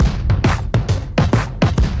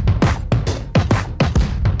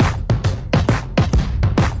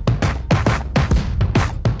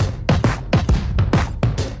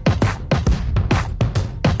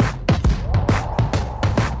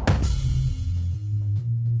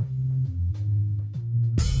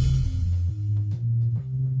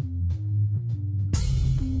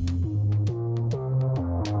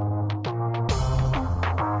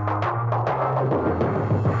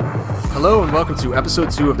Hello and welcome to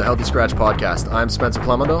episode 2 of the Healthy Scratch podcast. I'm Spencer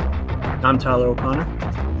Clemendel. I'm Tyler O'Connor.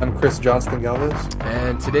 I'm Chris Johnston Galvez.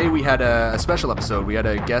 And today we had a special episode. We had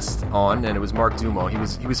a guest on, and it was Mark Dumo.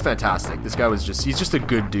 He was fantastic. This guy he's just a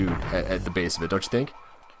good dude at the base of it, don't you think?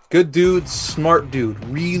 Good dude, smart dude.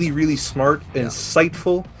 Really, really smart,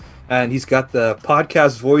 insightful, and he's got the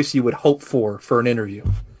podcast voice you would hope for an interview.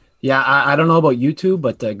 Yeah, I don't know about you two,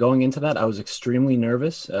 but going into that, I was extremely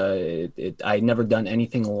nervous. I'd never done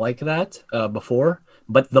anything like that before.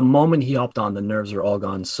 But the moment he hopped on, the nerves are all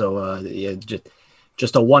gone. So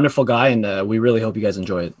just a wonderful guy, and we really hope you guys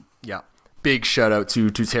enjoy it. Yeah. Big shout out to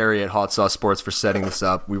Terry at Hot Sauce Sports for setting this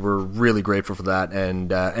up. We were really grateful for that, and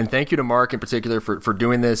thank you to Mark in particular for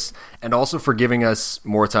doing this, and also for giving us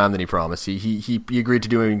more time than he promised. He agreed to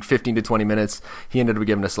doing 15 to 20 minutes. He ended up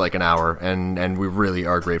giving us like an hour, and we really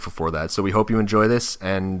are grateful for that. So we hope you enjoy this,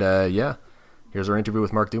 and here's our interview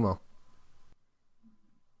with Mark Dumo.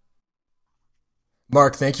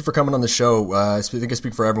 Mark, thank you for coming on the show. I think I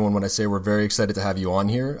speak for everyone when I say we're very excited to have you on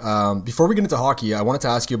here. Before we get into hockey, I wanted to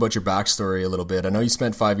ask you about your backstory a little bit. I know you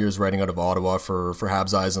spent 5 years writing out of Ottawa for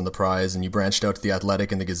Habs Eyes on the Prize, and you branched out to the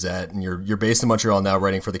Athletic and the Gazette, and you're based in Montreal now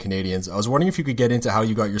writing for the Canadiens. I was wondering if you could get into how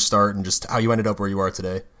you got your start and just how you ended up where you are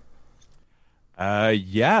today.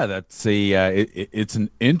 That's it's an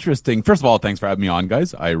interesting. First of all, thanks for having me on,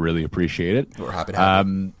 guys. I really appreciate it. We're happy to have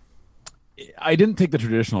you. I didn't take the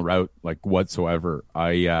traditional route like whatsoever.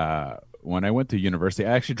 When I went to university,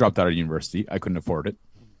 I actually dropped out of university. I couldn't afford it.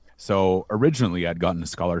 So originally I'd gotten a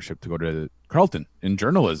scholarship to go to Carleton in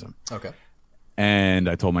journalism. Okay. And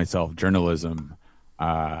I told myself journalism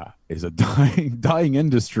is a dying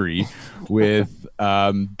industry with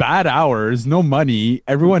bad hours, no money,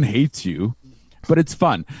 everyone hates you, but it's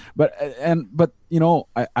fun. But you know,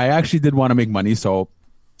 I actually did want to make money, so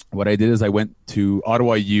what I did is I went to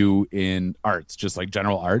Ottawa U in arts, just like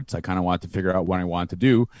general arts. I kind of wanted to figure out what I wanted to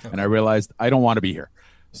do, and I realized I don't want to be here.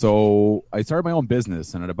 So I started my own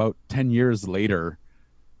business, and at about 10 years later,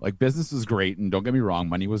 like business was great, and don't get me wrong,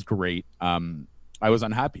 money was great. I was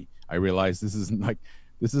unhappy. I realized this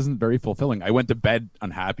isn't very fulfilling. I went to bed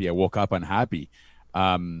unhappy. I woke up unhappy.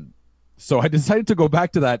 So I decided to go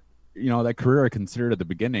back to that, that career I considered at the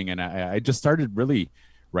beginning, and I just started really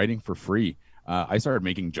writing for free. I started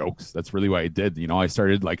making jokes. That's really what I did. I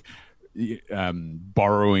started like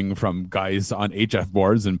borrowing from guys on HF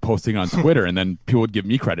boards and posting on Twitter, and then people would give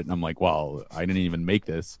me credit. And I'm like, well, I didn't even make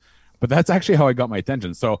this. But that's actually how I got my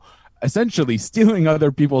attention. So essentially stealing other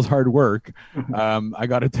people's hard work. I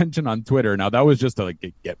got attention on Twitter. Now that was just to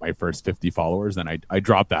like get my first 50 followers. And I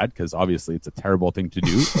dropped that because obviously it's a terrible thing to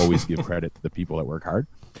do. Always give credit to the people that work hard.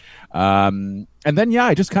 And then,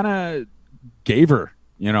 I just kind of gave her.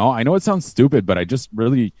 I know it sounds stupid, but I just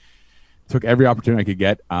really took every opportunity I could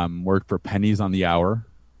get. Worked for pennies on the hour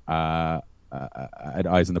at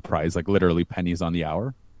Eyes on the Prize, like literally pennies on the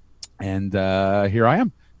hour. And here I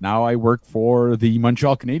am. Now I work for the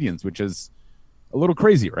Montreal Canadiens, which is a little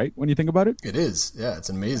crazy, right? When you think about it. It is. Yeah, it's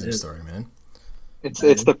an amazing story, man. It's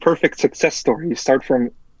the perfect success story. You start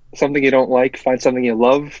from something you don't like, find something you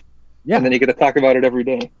love, and then you get to talk about it every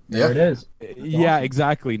day. There it is. Yeah,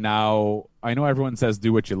 exactly. Now, I know everyone says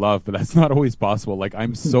do what you love, but that's not always possible. Like,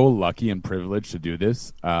 I'm so lucky and privileged to do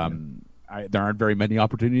this. There aren't very many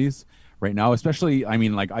opportunities right now, especially,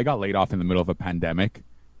 I got laid off in the middle of a pandemic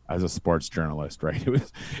as a sports journalist, right?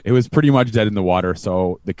 It was pretty much dead in the water.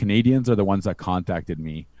 So the Canadiens are the ones that contacted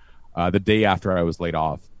me the day after I was laid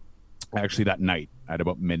off, actually that night at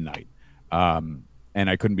about midnight. And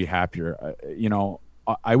I couldn't be happier.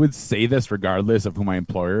 I would say this regardless of who my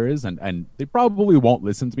employer is, and they probably won't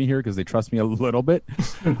listen to me here because they trust me a little bit.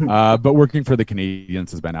 But working for the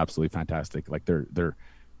Canadiens has been absolutely fantastic. Like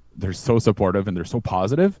they're so supportive and they're so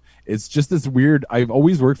positive. It's just this weird. I've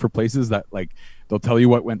always worked for places that like they'll tell you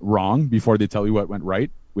what went wrong before they tell you what went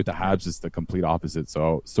right. With the Habs, it's the complete opposite.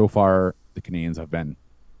 So far the Canadiens have been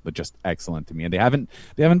just excellent to me, and they haven't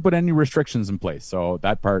put any restrictions in place. So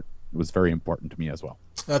that part was very important to me as well.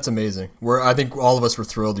 That's amazing. I think all of us were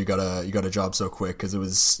thrilled you got a job so quick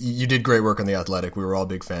because you did great work on the Athletic. We were all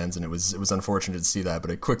big fans, and it was unfortunate to see that,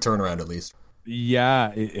 but a quick turnaround at least.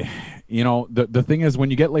 Yeah, the thing is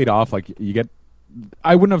when you get laid off, like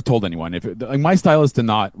I wouldn't have told anyone my style is to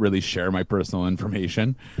not really share my personal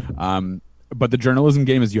information. But the journalism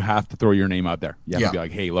game is you have to throw your name out there. You have to be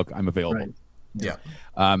like, hey, look, I'm available. Right. Yeah.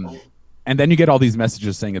 And then you get all these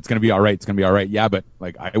messages saying it's going to be all right. It's going to be all right. Yeah, but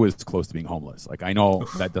like I was close to being homeless. Like I know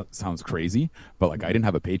that sounds crazy, but like I didn't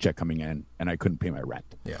have a paycheck coming in and I couldn't pay my rent.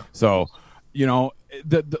 Yeah. So you know,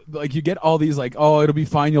 like you get all these like, oh, it'll be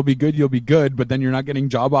fine, you'll be good, but then you're not getting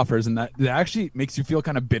job offers, and that actually makes you feel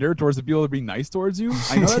kind of bitter towards the people that are being nice towards you.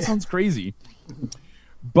 I know that sounds crazy,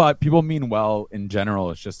 but people mean well in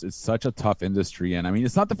general. It's such a tough industry, and I mean,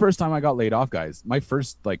 it's not the first time I got laid off, guys. My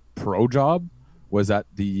first like pro job was at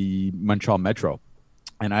the Montreal Metro,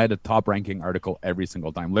 and I had a top ranking article every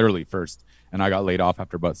single time, literally first, and I got laid off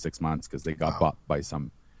after about 6 months because they got bought by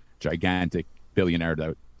some gigantic billionaire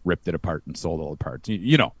that ripped it apart and sold all the parts.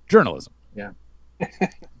 You know, journalism. Yeah.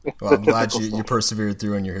 Well, I'm glad you persevered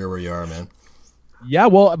through and you're here where you are, man. Yeah,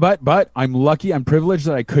 well, but I'm lucky, I'm privileged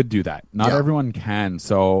that I could do that. Not everyone can.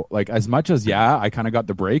 So, like, as much as I kind of got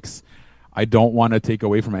the breaks, I don't want to take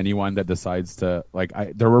away from anyone that decides to, like,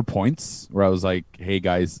 there were points where I was like, hey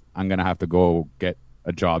guys, I'm gonna have to go get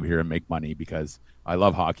a job here and make money because I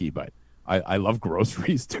love hockey, but I love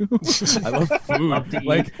groceries too. I love food.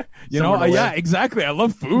 Like, you know, yeah, exactly. I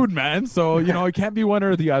love food, man. So, you know, it can't be one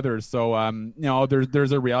or the other. So, you know,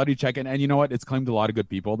 there's a reality check, and you know what? It's claimed a lot of good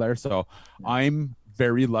people there. So I'm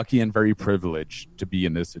very lucky and very privileged to be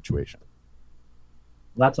in this situation.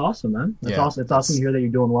 That's awesome, man. That's awesome. It's awesome to hear that you're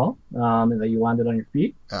doing well, and that you landed on your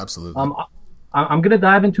feet. Absolutely. I'm gonna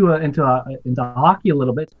dive into hockey a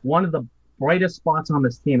little bit. One of the brightest spots on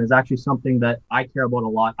this team is actually something that I care about a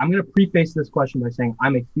lot. I'm going to preface this question by saying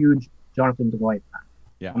I'm a huge Jonathan Drouin fan.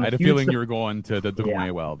 Yeah, I had a feeling you were going to the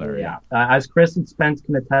Drouin well there. Yeah. As Chris and Spence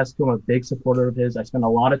can attest to, I'm a big supporter of his. I spend a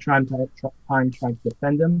lot of time trying to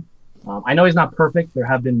defend him. I know he's not perfect. There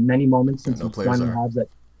have been many moments since he's joined the Habs that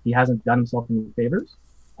he hasn't done himself any favors.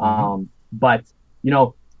 But, you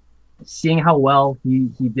know, seeing how well he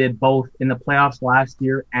did both in the playoffs last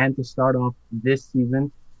year and to start off this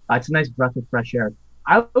season, it's a nice breath of fresh air.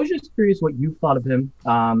 I was just curious what you thought of him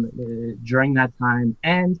during that time,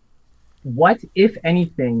 and what, if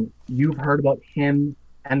anything, you've heard about him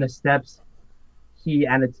and the steps he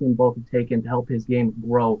and the team both have taken to help his game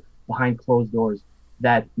grow behind closed doors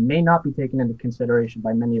that may not be taken into consideration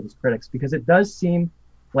by many of his critics, because it does seem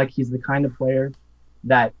like he's the kind of player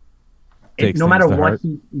that no matter what,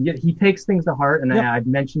 he takes things to heart. And I've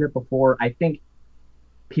mentioned it before. I think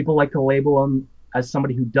people like to label him as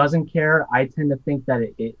somebody who doesn't care. I tend to think that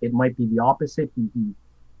it might be the opposite.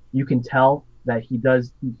 You can tell that he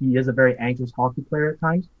is a very anxious hockey player at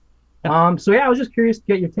times. So I was just curious to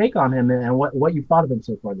get your take on him and what you thought of him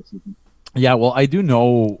so far this season. Yeah, well, I do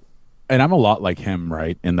know, and I'm a lot like him,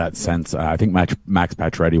 right, in that sense. I think Max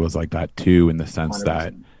Pacioretty was like that too, in the sense 100%.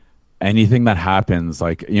 That anything that happens,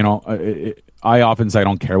 like, you know, I often say I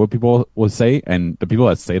don't care what people will say, and the people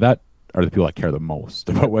that say that are the people that care the most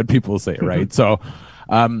about what people say, right? So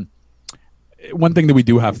one thing that we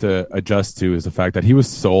do have to adjust to is the fact that he was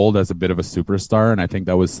sold as a bit of a superstar, and I think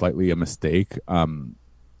that was slightly a mistake on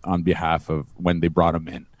behalf of when they brought him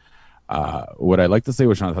in. What I like to say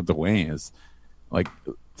with Jonathan Drouin is, like,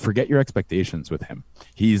 forget your expectations with him.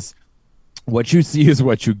 He's what you see is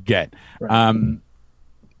what you get. Right.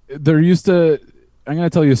 I'm going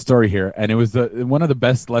to tell you a story here, and it was one of the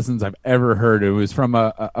best lessons I've ever heard. It was from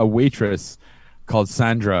a waitress called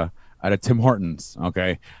Sandra at a Tim Hortons,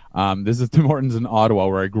 okay? This is Tim Hortons in Ottawa,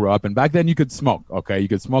 where I grew up, and back then you could smoke, okay? You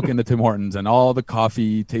could smoke in the Tim Hortons, and all the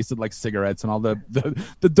coffee tasted like cigarettes, and all the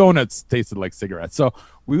donuts tasted like cigarettes. So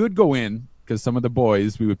we would go in, because some of the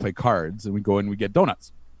boys, we would play cards, and we'd go in and we'd get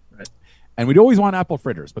donuts. Right. And we'd always want apple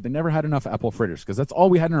fritters, but they never had enough apple fritters, because that's all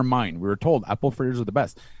we had in our mind. We were told apple fritters are the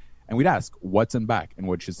best. And we'd ask, what's in back? And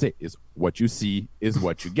what she'd say is, what you see is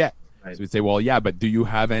what you get. Right. So we'd say, well, yeah, but do you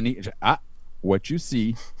have any? What you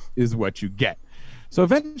see is what you get. So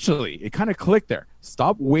eventually, it kind of clicked there.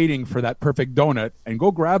 Stop waiting for that perfect donut and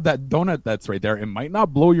go grab that donut that's right there. It might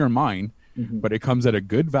not blow your mind, but it comes at a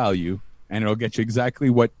good value, and it'll get you exactly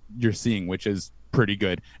what you're seeing, which is pretty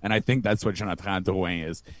good. And I think that's what Jonathan Drouin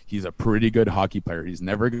is. He's a pretty good hockey player. He's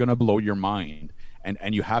never going to blow your mind.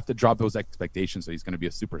 And you have to drop those expectations that he's going to be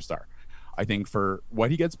a superstar. I think for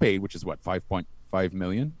what he gets paid, which is what, $5.5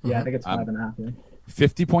 million? Yeah, I think it's 5.5. Yeah.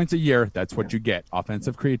 50 points a year. That's what you get.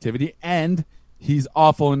 Offensive creativity, and he's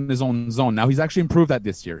awful in his own zone. Now he's actually improved that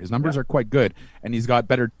this year. His numbers are quite good, and he's got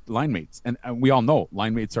better line mates. And we all know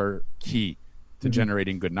line mates are key to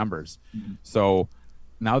generating good numbers. So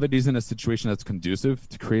now that he's in a situation that's conducive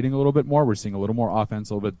to creating a little bit more, we're seeing a little more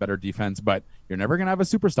offense, a little bit better defense, but you're never going to have a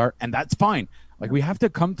superstar, and that's fine. Like, we have to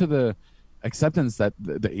come to the acceptance that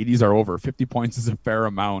the 80s are over. 50 points is a fair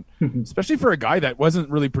amount, especially for a guy that wasn't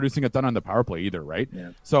really producing a ton on the power play either, right?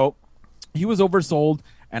 Yeah. So he was oversold,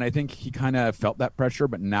 and I think he kind of felt that pressure,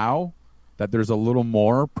 but now that there's a little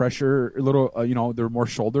more pressure, there are more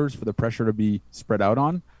shoulders for the pressure to be spread out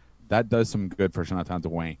on, that does some good for Jonathan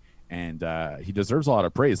Drouin. And he deserves a lot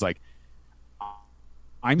of praise. Like,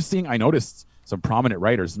 I noticed some prominent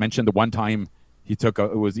writers mentioned the one time he took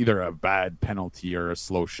it was either a bad penalty or a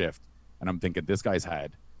slow shift. And I'm thinking this guy's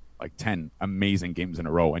had like 10 amazing games in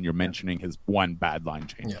a row. And you're mentioning his one bad line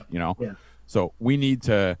change, you know? Yeah. So we need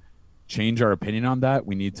to change our opinion on that.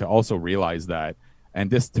 We need to also realize that. And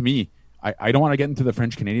this, to me, I don't want to get into the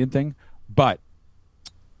French-Canadian thing, but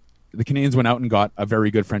the Canadians went out and got a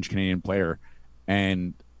very good French-Canadian player.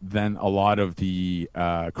 And then a lot of the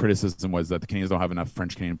criticism was that the Canadians don't have enough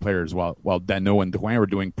French-Canadian players while Danault and Drouin were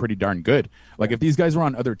doing pretty darn good. Like, if these guys were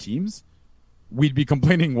on other teams, we'd be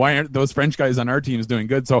complaining, why aren't those French guys on our teams doing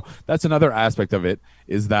good? So that's another aspect of it,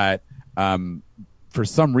 is that for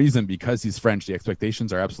some reason, because he's French, the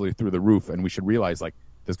expectations are absolutely through the roof, and we should realize, like,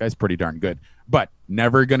 this guy's pretty darn good, but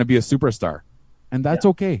never going to be a superstar. And that's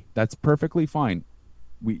okay. That's perfectly fine.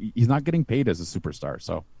 He's not getting paid as a superstar.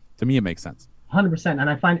 So to me, it makes sense. 100%. And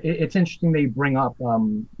I find it's interesting that you bring up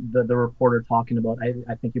the reporter talking about,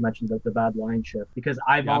 I think you mentioned the bad line shift, because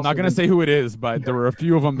I'm not going to say who it is, but there were a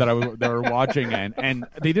few of them that were watching, and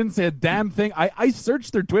they didn't say a damn thing. I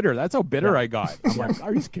searched their Twitter. That's how bitter I got. I'm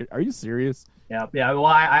like, are you serious? Yeah. Well,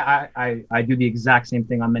 I do the exact same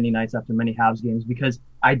thing on many nights after many Habs games, because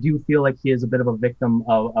I do feel like he is a bit of a victim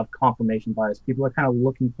of confirmation bias. People are kind of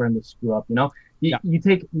looking for him to screw up. You know, you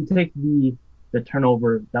take the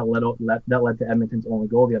turnover that led to Edmonton's only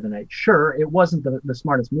goal the other night. Sure, it wasn't the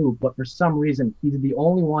smartest move, but for some reason, he's the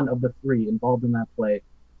only one of the three involved in that play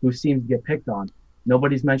who seems to get picked on.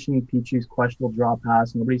 Nobody's mentioning Pichu's questionable draw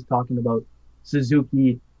pass. Nobody's talking about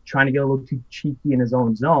Suzuki trying to get a little too cheeky in his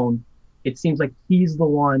own zone. It seems like he's the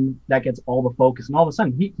one that gets all the focus, and all of a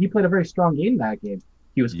sudden, he played a very strong game that game.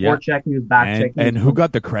 He was forechecking, he was back-checking. And who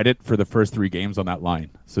got the credit for the first 3 games on that line?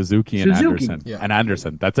 Suzuki and Anderson. Yeah. And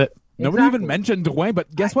Anderson. That's it. Nobody even mentioned Drouin,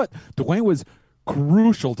 but guess what? Drouin was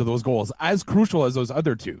crucial to those goals, as crucial as those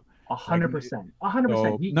other two. 100%.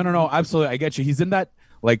 100%. No, absolutely. I get you. He's in that,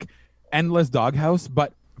 like, endless doghouse,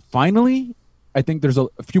 but finally, I think there's a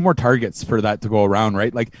few more targets for that to go around,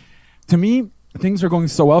 right? Like, to me, things are going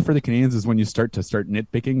so well for the Canadians is when you start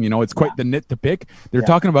nitpicking. You know, it's quite the nit to pick. They're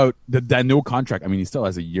talking about the Danault contract. I mean, he still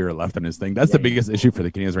has a year left on his thing. That's the biggest issue for the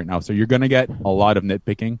Canadians right now. So you're going to get a lot of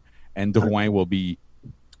nitpicking, and Drouin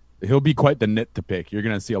he'll be quite the nit to pick. You're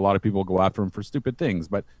going to see a lot of people go after him for stupid things.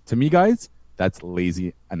 But to me, guys, that's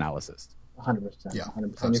lazy analysis. 100%. Yeah,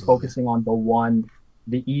 100%. You're focusing on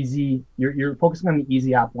you're focusing on the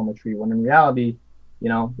easy apple on the tree, when in reality, you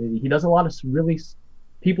know, he does a lot of really,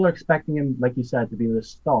 people are expecting him, like you said, to be the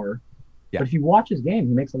star. Yeah. But if you watch his game,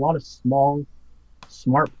 he makes a lot of small,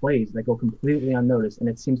 smart plays that go completely unnoticed. And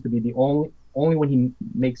it seems to be the only when he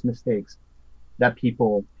makes mistakes that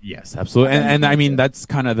people. Yes, absolutely. And I mean, that's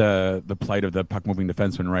kind of the plight of the puck moving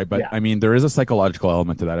defenseman, right? But I mean, there is a psychological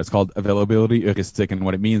element to that. It's called availability heuristic. And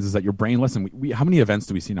what it means is that your brain, listen, how many events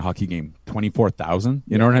do we see in a hockey game? 24,000?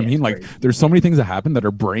 You know what I mean? Like, there's so many things that happen that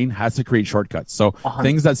our brain has to create shortcuts. So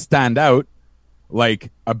things that stand out,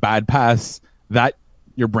 like a bad pass, that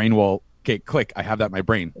your brain will, click, I have that in my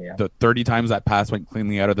brain. Yeah. The 30 times that pass went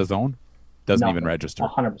cleanly out of the zone doesn't even register.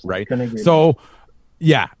 100%. Right? So,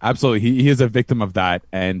 yeah, absolutely. He is a victim of that.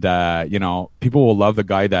 And, you know, people will love the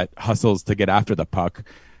guy that hustles to get after the puck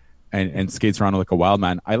and skates around like a wild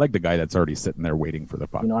man. I like the guy that's already sitting there waiting for the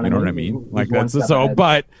puck. You know what I mean? Like, that's so,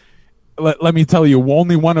 but let me tell you,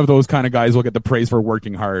 only one of those kind of guys will get the praise for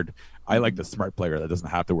working hard. I like the smart player that doesn't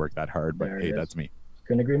have to work that hard, but hey, that's me.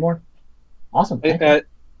 Couldn't agree more. Awesome.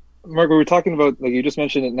 Mark, we were talking about, like you just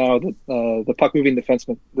mentioned it now, that the puck moving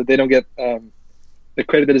defenseman, that they don't get the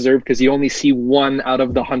credit they deserve because you only see one out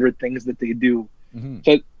of the 100 things that they do. Mm-hmm.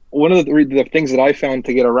 So one of the things that I found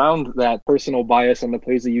to get around that personal bias on the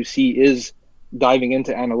plays that you see is diving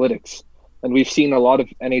into analytics. And we've seen a lot of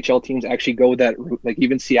NHL teams actually go that route, like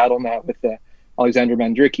even Seattle now with Alexander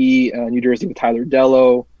Mandrycky, New Jersey with Tyler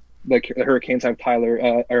Dello, the Hurricanes have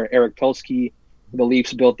Eric Tulsky. The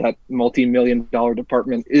Leafs built that multi-million-dollar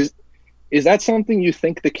department. Is that something you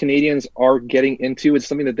think the Canadians are getting into? Is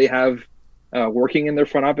something that they have working in their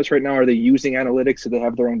front office right now? Are they using analytics? Do they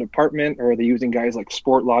have their own department, or are they using guys like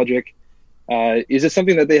Sportlogic? Is it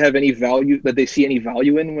something that they have any value, that they see any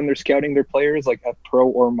value in when they're scouting their players, like at pro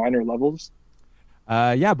or minor levels?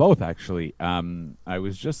 Yeah, both actually. I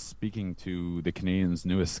was just speaking to the Canadians'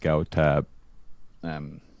 newest scout.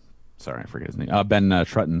 Sorry, I forget his name. Ben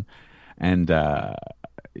Trutton, and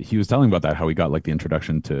he was telling about that, how he got like the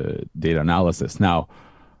introduction to data analysis. Now,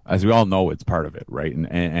 as we all know, it's part of it, right?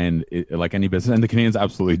 And it, like any business, and the Canadians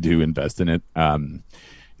absolutely do invest in it.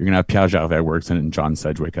 You're gonna have Pierre Gervais works in it, and John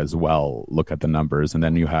Sedgwick as well. Look at the numbers, and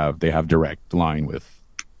then they have direct line with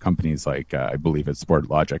companies like I believe it's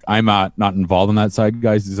SportLogic. I'm not involved on that side,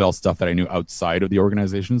 guys. This is all stuff that I knew outside of the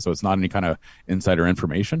organization, so it's not any kind of insider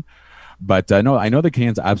information. But no, I know the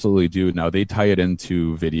Canes absolutely do. Now they tie it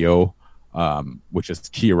into video, which is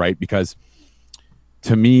key, right? Because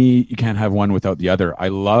to me, you can't have one without the other. I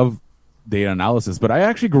love data analysis, but I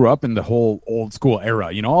actually grew up in the whole old school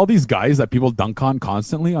era. You know, all these guys that people dunk on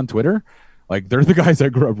constantly on Twitter, like they're the guys I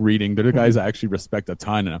grew up reading. They're the guys I actually respect a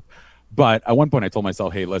ton. But at one point I told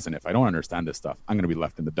myself, hey, listen, if I don't understand this stuff, I'm going to be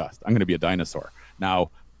left in the dust. I'm going to be a dinosaur.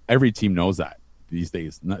 Now, every team knows that these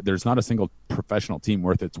days. There's not a single professional team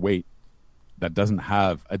worth its weight that doesn't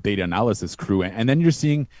have a data analysis crew. And then you're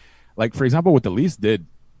seeing, like, for example, what the Leafs did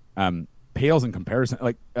pales in comparison.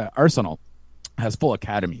 Like Arsenal has full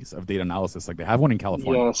academies of data analysis. Like they have one in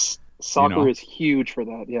California. Yes. Soccer is huge for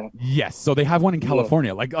that. Yeah. Yes. So they have one in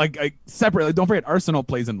California, like separate. Like, don't forget, Arsenal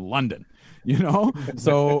plays in London, you know?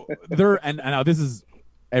 So and now this is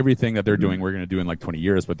everything that they're doing. We're going to do in like 20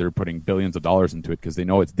 years, but they're putting billions of dollars into it because they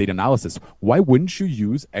know it's data analysis. Why wouldn't you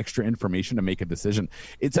use extra information to make a decision?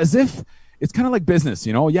 It's as if it's kind of like business,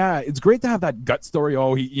 you know? Yeah, it's great to have that gut story.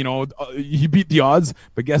 Oh, he beat the odds,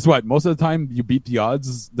 but guess what? Most of the time you beat the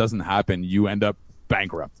odds doesn't happen. You end up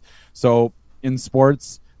bankrupt. So in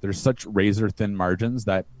sports, there's such razor thin margins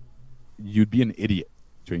that you'd be an idiot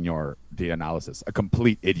doing your data analysis, a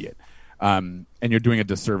complete idiot. And you're doing a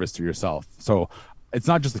disservice to yourself. So it's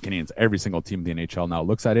not just the Canadiens. Every single team in the NHL now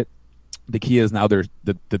looks at it. The key is now the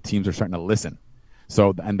teams are starting to listen.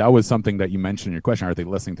 So, and that was something that you mentioned in your question. Are they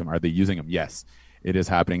listening to them? Are they using them? Yes, it is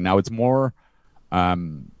happening. Now it's more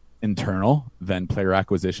internal than player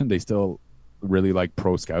acquisition. They still really like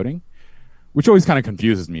pro scouting, which always kind of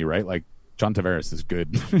confuses me, right? Like, John Tavares is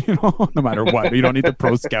good, no matter what. You don't need to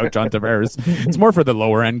pro scout John Tavares. It's more for the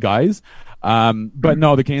lower end guys. But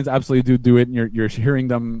no, the Canes absolutely do it. And you're hearing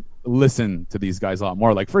them listen to these guys a lot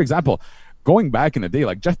more. Like, for example, going back in the day,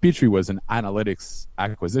 like Jeff Petrie was an analytics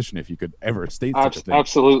acquisition, if you could ever state such a thing.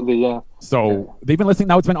 Absolutely, yeah. So they've been listening.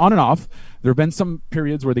 Now it's been on and off. There have been some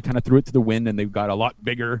periods where they kind of threw it to the wind and they've got a lot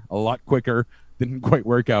bigger, a lot quicker. Didn't quite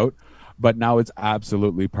work out. But now it's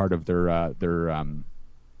absolutely part of their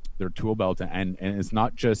tool belt, and it's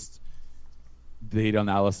not just data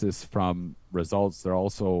analysis from results. They're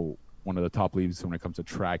also one of the top leagues when it comes to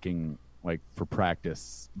tracking, like for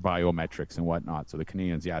practice, biometrics and whatnot. So the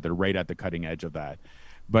Canadiens, they're right at the cutting edge of that.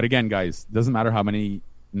 But again, guys, doesn't matter how many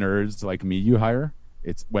nerds like me you hire.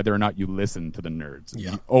 It's whether or not you listen to the nerds.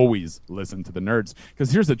 You always listen to the nerds,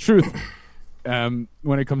 because here's the truth. When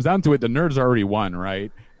it comes down to it, the nerds already won,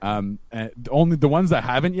 right? Only the ones that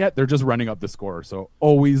haven't yet, they're just running up the score. So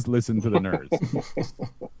always listen to the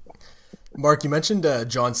nerds. Mark, you mentioned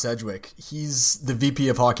John Sedgwick. He's the VP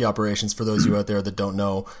of Hockey Operations, for those of you out there that don't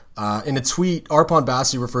know. In a tweet, Arpon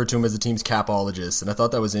Bassey referred to him as the team's capologist, and I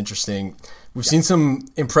thought that was interesting. We've seen some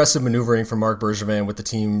impressive maneuvering from Marc Bergevin with the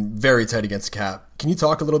team very tight against the cap. Can you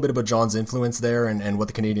talk a little bit about John's influence there and what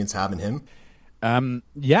the Canadiens have in him?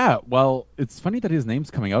 Well, it's funny that his name's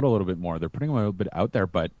coming out a little bit more. They're putting him a little bit out there,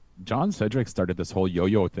 but John Sedgwick started this whole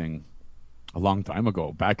yo-yo thing a long time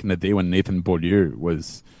ago, back in the day when Nathan Beaulieu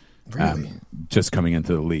was just coming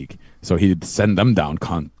into the league. So he'd send them down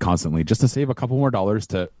constantly just to save a couple more dollars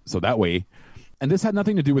so that way. And this had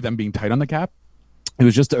nothing to do with them being tight on the cap. It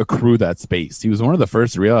was just to accrue that space. He was one of the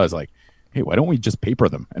first to realize, like, hey, why don't we just paper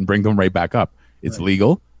them and bring them right back up? It's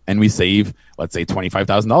legal. And we save, let's say,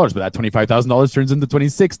 $25,000, but that $25,000 turns into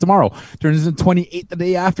 26 tomorrow, turns into 28 the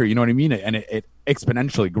day after. You know what I mean? And it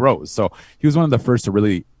exponentially grows. So he was one of the first to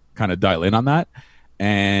really kind of dial in on that.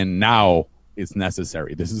 And now it's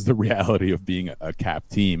necessary. This is the reality of being a cap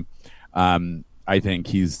team. I think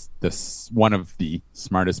he's one of the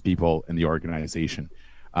smartest people in the organization.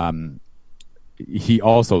 He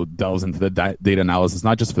also delves into the data analysis,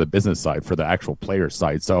 not just for the business side, for the actual player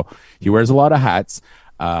side. So he wears a lot of hats.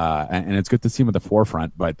 And it's good to see him at the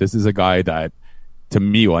forefront, but this is a guy that, to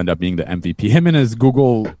me, will end up being the MVP. Him in his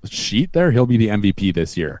Google sheet there, he'll be the MVP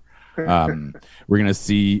this year. We're going to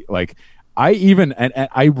see, like,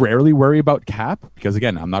 I rarely worry about cap, because,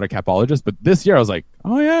 again, I'm not a capologist, but this year I was like,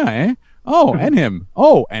 oh, yeah, eh? Oh, and him.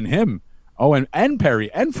 Oh, and him. Oh, and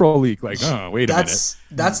Perry and Frolik. Like, oh, wait a minute.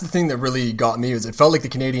 That's the thing that really got me, is it felt like the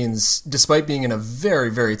Canadiens, despite being in a very,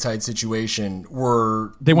 very tight situation,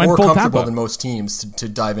 were more comfortable than most teams to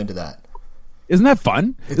dive into that. Isn't that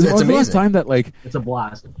fun? It's amazing. The last time that, like, it's a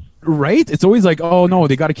blast. Right? It's always like, oh, no,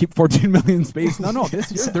 they got to keep 14 million space. No,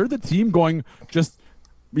 this year they're the team going just,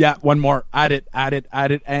 one more, add it.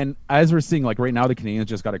 And as we're seeing, like, right now, the Canadiens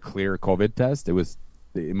just got a clear COVID test. It was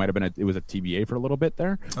a TBA for a little bit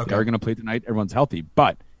there. Okay. They are going to play tonight. Everyone's healthy,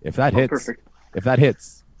 but if that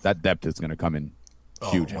hits, that depth is going to come in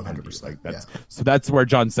huge. 100%. Like that's so that's where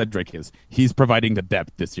John Cedric is. He's providing the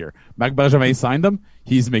depth this year. Marc Bergevin signed them.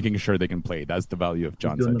 He's making sure they can play. That's the value of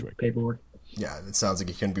John Doing the Cedric. paperwork. Yeah, it sounds like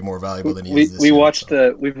he couldn't be more valuable than he We is. This we year, watched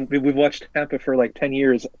so. we've watched Tampa for like 10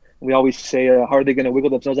 years. We always say, how are they going to wiggle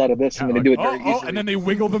themselves out of this? And then they do it very easily. And then they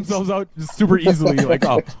wiggle themselves out super easily. Like,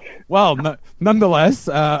 oh, well, nonetheless,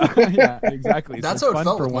 yeah, exactly. That's so how it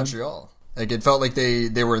felt with Montreal. Like it felt like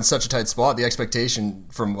they were in such a tight spot. The expectation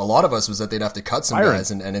from a lot of us was that they'd have to cut some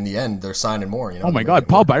guys, and in the end, they're signing more. You know? Oh my God,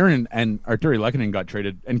 Paul Byron and Arturi Lehkonen got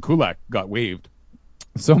traded, and Kulak got waived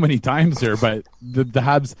so many times here, but the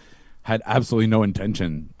Habs had absolutely no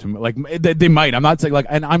intention to like. They might. I'm not saying like,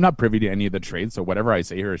 and I'm not privy to any of the trades, so whatever I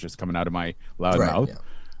say here is just coming out of my loud mouth. Yeah.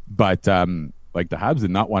 But like the Habs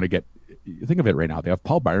did not want to get. Think of it right now. They have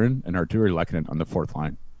Paul Byron and Arturi Lehkonen on the fourth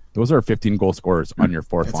line. Those are 15 goal scorers on your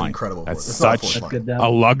fourth line. Incredible. That's such a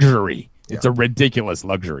luxury. Yeah. It's a ridiculous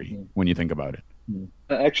luxury when you think about it.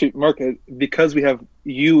 Actually, Mark, because we have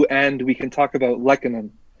you and we can talk about Lehkonen,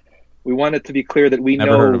 we want it to be clear that we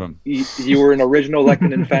Never heard of him. You were an original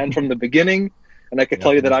Lehkonen fan from the beginning, and I can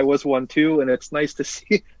tell you that I was one too, and it's nice to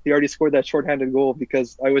see he already scored that shorthanded goal,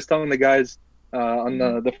 because I was telling the guys on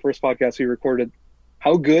the first podcast we recorded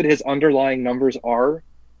how good his underlying numbers are,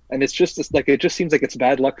 and it's just like it just seems like it's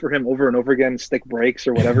bad luck for him over and over again, stick breaks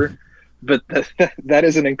or whatever. But that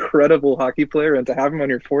is an incredible hockey player, and to have him on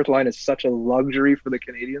your fourth line is such a luxury for the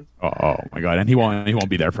Canadiens. Oh my God, and he won't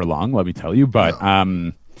be there for long, let me tell you. But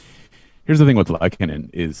here's the thing with Lehkonen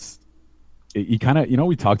is he kind of,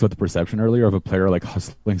 we talked about the perception earlier of a player like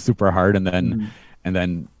hustling super hard and then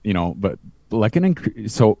but Lehkonen.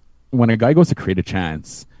 So when a guy goes to create a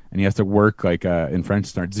chance and he has to work like in French,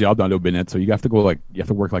 starts diable dans le binet, so you have to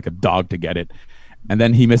work like a dog to get it. And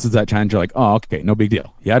then he misses that chance. You're like, oh, okay, no big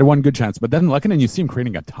deal. He had one good chance. But then Lehkonen, you see him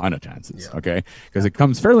creating a ton of chances, okay? Because it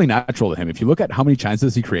comes fairly natural to him. If you look at how many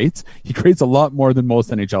chances he creates a lot more than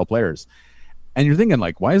most NHL players. And you're thinking,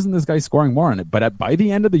 like, why isn't this guy scoring more on it? But by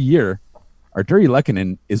the end of the year, Arturi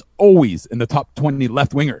Lehkonen is always in the top 20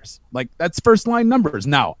 left wingers. Like, that's first-line numbers.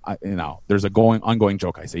 Now, there's a ongoing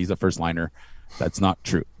joke. I say he's a first-liner. That's not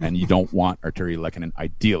true. And you don't want Arturi Lehkonen,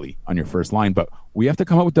 ideally, on your first line. But we have to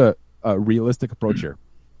come up with a realistic approach here.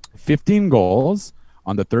 15 goals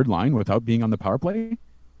on the third line without being on the power play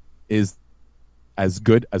is as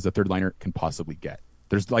good as a third liner can possibly get.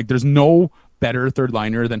 There's no better third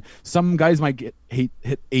liner than some guys might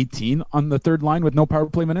hit 18 on the third line with no power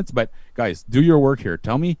play minutes. But guys, do your work here.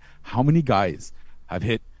 Tell me how many guys have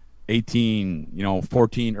hit 18,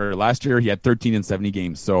 14, or last year he had 13 in 70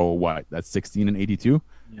 games. So what? That's 16 and 82.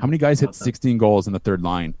 How many guys hit 16 goals in the third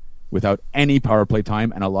line without any power play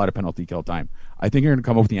time and a lot of penalty kill time? I think you're going to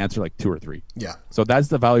come up with the answer like 2 or 3. Yeah. So that's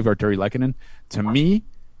the value of Arturi Lehkonen. To me,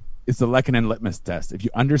 it's the Lehkonen litmus test. If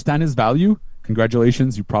you understand his value,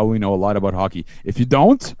 congratulations, you probably know a lot about hockey. If you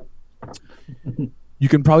don't, you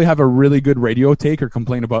can probably have a really good radio take or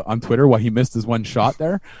complain about on Twitter why he missed his one shot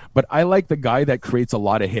there. But I like the guy that creates a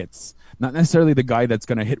lot of hits, not necessarily the guy that's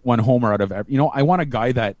going to hit one homer out of every. I want a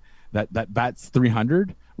guy that bats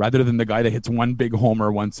 300 rather than the guy that hits one big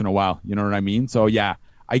homer once in a while. You know what I mean? So yeah,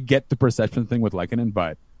 I get the perception thing with Lehkonen,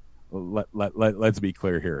 but let's be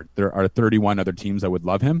clear here. There are 31 other teams that would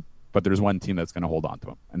love him, but there's one team that's going to hold on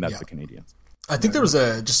to him, and that's the Canadiens. I think there was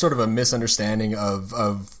just sort of a misunderstanding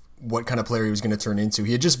of what kind of player he was going to turn into.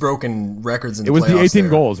 He had just broken records in the playoffs. It was the 18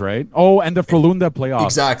 goals, right? Oh, and the Frölunda playoffs.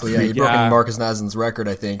 Exactly, yeah. He'd broken Marcus Naslund's record,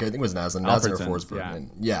 I think. I think it was Naslund or Forsberg.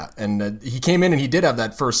 Yeah. And he came in and he did have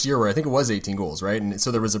that first year where I think it was 18 goals, right? And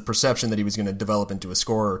so there was a perception that he was going to develop into a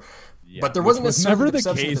scorer. Yeah, but there wasn't necessarily never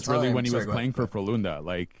the case really when he was playing for Frölunda,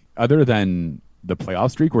 like other than the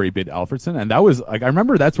playoff streak where he beat Alfredsson, and that was like I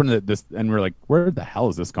remember that's when and we're like, where the hell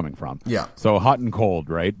is this coming from? Yeah. So hot and cold,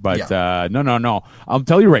 right? But no. I'll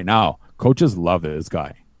tell you right now, coaches love this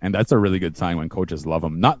guy, and that's a really good sign when coaches love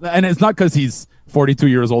him. And it's not because he's 42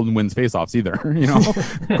 years old and wins faceoffs either.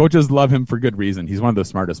 Coaches love him for good reason. He's one of the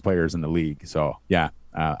smartest players in the league. So yeah,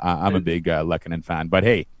 I'm a big Lehkonen fan. But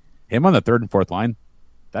hey, him on the third and fourth line,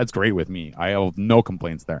 that's great with me. I have no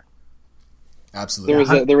complaints there.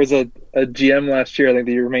 Absolutely. There was a GM last year, I think,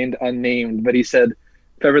 that he remained unnamed, but he said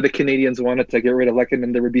if ever the Canadiens wanted to get rid of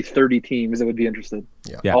Lehkonen, there would be 30 teams that would be interested.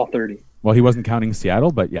 Yeah. All 30. Well, he wasn't counting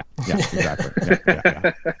Seattle, but yeah, exactly.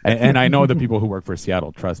 Yeah. And I know the people who work for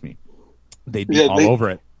Seattle, trust me, they'd be all over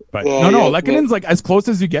it. But Lehkonen's like as close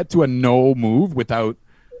as you get to a no move without,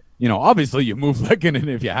 obviously you move Lehkonen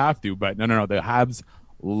if you have to, but no, the Habs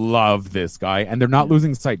love this guy, and they're not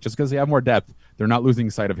losing sight. Just because they have more depth, they're not losing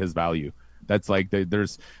sight of his value. That's like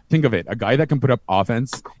think of it, a guy that can put up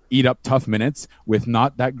offense, eat up tough minutes with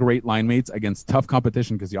not that great line mates against tough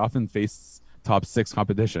competition, because you often face top 6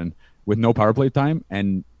 competition with no power play time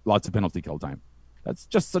and lots of penalty kill time. That's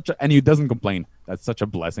just and he doesn't complain. That's such a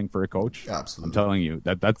blessing for a coach. Absolutely. I'm telling you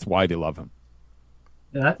that's why they love him.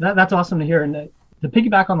 That's awesome to hear. And to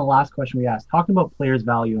piggyback on the last question we asked, talking about players'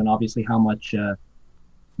 value and obviously how much the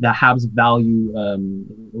Habs value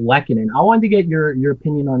Lehkonen, I wanted to get your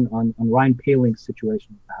opinion on Ryan Paling's situation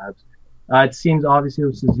with the Habs. It seems obviously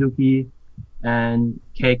with Suzuki and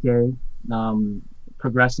KK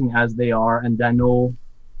progressing as they are, and Danault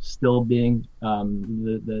still being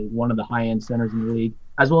the one of the high-end centers in the league,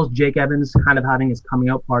 as well as Jake Evans kind of having his coming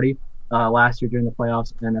out party last year during the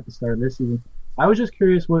playoffs and at the start of this season. I was just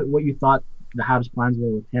curious what you thought the Habs' plans were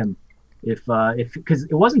with him, if because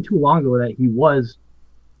it wasn't too long ago that he was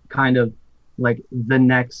kind of like the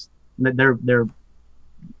next their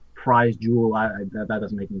prize jewel. That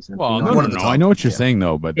doesn't make any sense. Well, no. I know what you're saying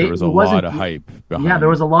though, but there was a lot of hype behind. Yeah, there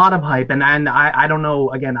was a lot of hype, and I don't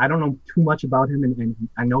know. Again, I don't know too much about him, and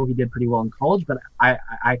I know he did pretty well in college, but I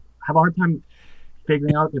have a hard time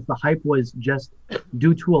figuring out if the hype was just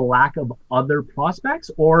due to a lack of other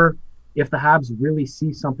prospects, or if the Habs really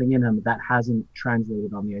see something in him that hasn't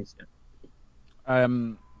translated on the ice yet.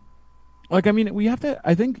 We have to.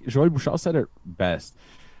 I think Joël Bouchard said it best.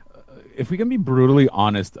 If we can be brutally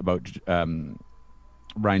honest about Ryan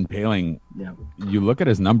Poehling, you look at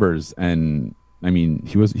his numbers, and I mean,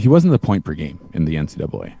 he wasn't a point per game in the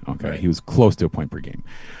NCAA. Okay, right. He was close to a point per game.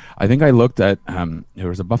 I think I looked at there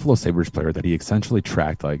was a Buffalo Sabres player that he essentially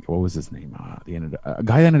tracked, like, what was his name? A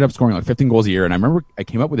guy that ended up scoring like 15 goals a year, and I remember I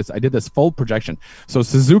came up with this. I did this full projection. So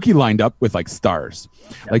Suzuki lined up with like stars,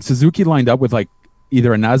 like Suzuki lined up with like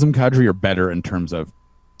either a Nazem Kadri or better in terms of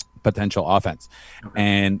potential offense.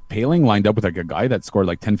 And Poehling lined up with like a guy that scored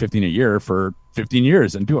like 10, 15 a year for 15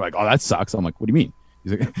 years. And people are like, oh, that sucks. I'm like, what do you mean?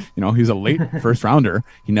 He's like, he's a late first rounder.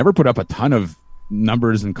 He never put up a ton of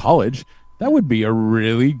numbers in college. That would be a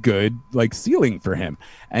really good like ceiling for him.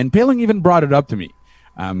 And Poehling even brought it up to me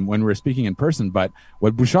when we were speaking in person. But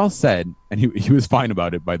what Bouchard said, and he was fine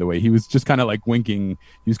about it, by the way, he was just kind of like winking.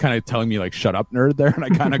 He was kind of telling me like, shut up, nerd there. And I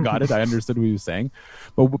kind of got it. I understood what he was saying.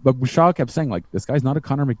 But Bouchard kept saying like, this guy's not a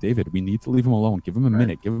Connor McDavid. We need to leave him alone. Give him a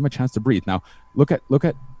minute. Give him a chance to breathe. Now, look at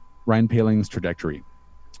Ryan Poehling's trajectory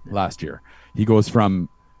last year. He goes from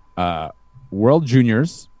World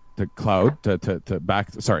Juniors to Cloud to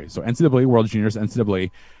back. Sorry. So NCAA, World Juniors,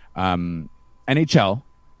 NCAA, NHL,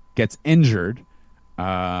 gets injured.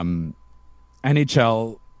 NHL,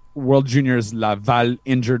 World Juniors, Laval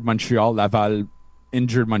injured Montreal. Laval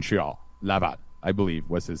injured Montreal. Laval, I believe,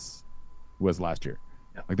 was last year.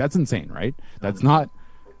 Yeah. Like, that's insane, right? That's not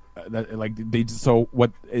so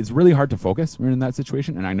what is really hard to focus when you're in that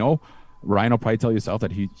situation. And I know Ryan will probably tell yourself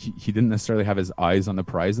that he didn't necessarily have his eyes on the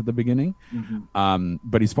prize at the beginning,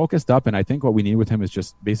 but he's focused up. And I think what we need with him is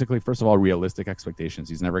just basically, first of all, realistic expectations.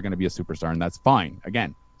 He's never going to be a superstar, and that's fine.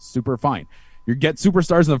 Again, super fine. You get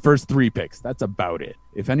superstars in the first 3 picks. That's about it.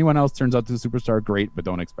 If anyone else turns out to be a superstar, great, but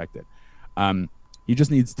don't expect it. He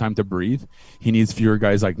just needs time to breathe. He needs fewer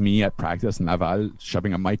guys like me at practice in Laval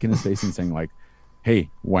shoving a mic in his face and saying like, hey,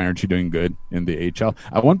 why aren't you doing good in the AHL?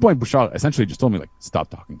 At one point, Bouchard essentially just told me, like,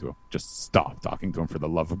 stop talking to him. Just stop talking to him for the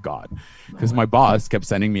love of God. Because my boss kept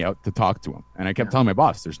sending me out to talk to him. And I kept telling my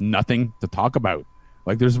boss, there's nothing to talk about.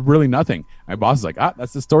 Like, there's really nothing. My boss is like,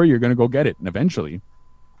 that's the story. You're going to go get it. And eventually,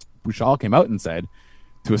 Bouchard came out and said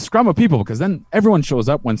to a scrum of people, because then everyone shows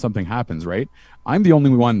up when something happens, right? I'm the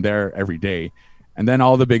only one there every day. And then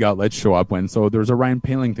all the big outlets show up so there's a Ryan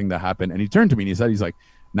Poehling thing that happened. And he turned to me and he said, he's like,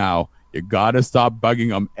 now, you got to stop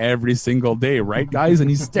bugging him every single day, right, guys? And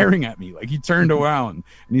he's staring at me. Like, he turned around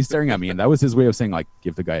and he's staring at me. And that was his way of saying, like,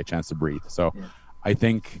 give the guy a chance to breathe. So I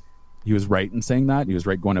think he was right in saying that. He was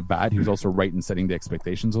right going to bat. He was also right in setting the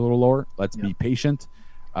expectations a little lower. Let's be patient.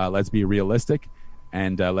 Let's be realistic.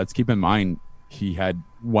 And let's keep in mind, he had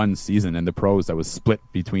one season in the pros that was split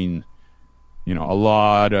between, a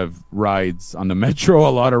lot of rides on the metro,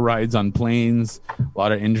 a lot of rides on planes, a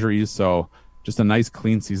lot of injuries. So just a nice,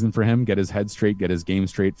 clean season for him. Get his head straight, get his game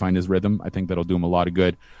straight, find his rhythm. I think that'll do him a lot of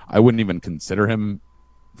good. I wouldn't even consider him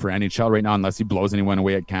for NHL right now unless he blows anyone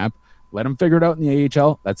away at camp. Let him figure it out in the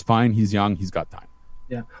AHL. That's fine. He's young. He's got time.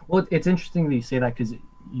 Yeah. Well, it's interesting that you say that because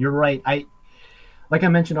you're right. Like I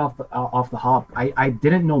mentioned off the hop, I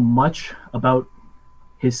didn't know much about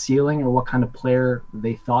his ceiling or what kind of player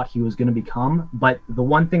they thought he was going to become. But the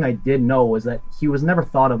one thing I did know was that he was never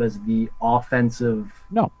thought of as the offensive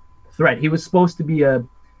threat. He was supposed to be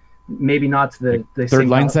maybe not to the third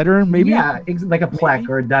line setter, maybe? Yeah, like a Plek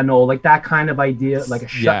or Danault, like that kind of idea, like a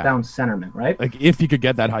shutdown centerman, right? Like if he could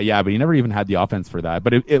get that high, but he never even had the offense for that.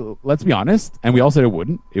 But it let's be honest, and we all said it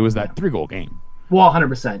wouldn't. It was that 3-goal game. Well,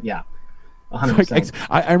 100%, yeah. 100%.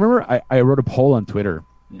 I remember I wrote a poll on Twitter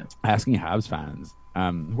Yeah. asking Habs fans,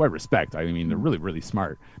 who I respect. I mean, they're really, really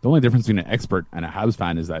smart. The only difference between an expert and a Habs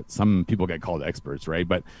fan is that some people get called experts, right?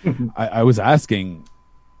 But I was asking,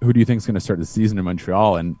 who do you think is going to start the season in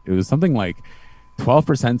Montreal? And it was something like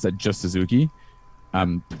 12% said just Suzuki,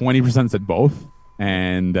 20% said both,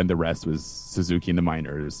 and then the rest was Suzuki in the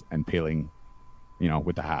minors and Poehling,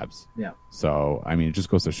 with the Habs. Yeah. So, I mean, it just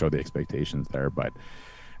goes to show the expectations there. But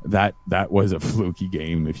that was a fluky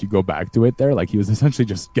game. If you go back to it there, like he was essentially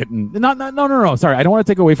just getting no. Sorry, I don't want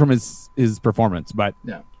to take away from his performance, but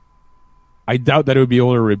Yeah. I doubt that it would be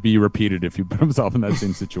able to be repeated if you put himself in that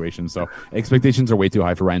same situation. So expectations are way too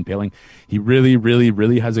high for Ryan Poehling. He really, really,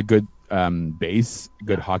 really has a good base,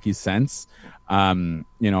 good hockey sense,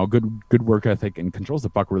 good work ethic, and controls the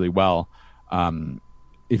puck really well.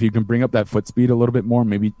 If you can bring up that foot speed a little bit more,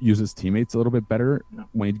 maybe use his teammates a little bit better.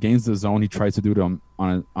 When he gains the zone, he tries to do it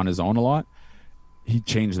on his own a lot. He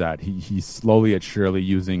changed that. He's slowly at surely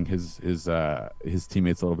using his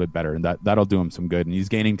teammates a little bit better, and that'll do him some good. And he's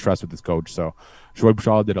gaining trust with his coach. So Joël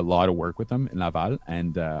Bouchard did a lot of work with him in Laval,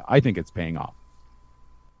 and I think it's paying off.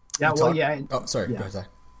 Yeah. Well, yeah. Oh, sorry. Yeah. Go ahead, Zach.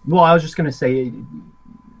 Well, I was just gonna say,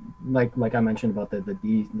 like I mentioned about the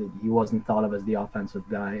D, he wasn't thought of as the offensive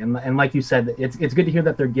guy, and like you said, it's good to hear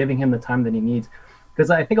that they're giving him the time that he needs,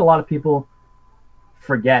 because I think a lot of people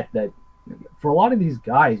forget that for a lot of these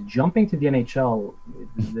guys jumping to the NHL,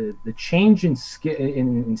 the change in skill,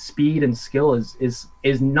 in speed and skill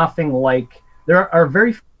is nothing like. There are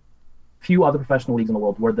very few other professional leagues in the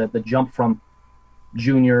world where the jump from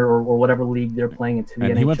junior or whatever league they're playing into the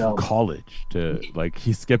And NHL. he went from college to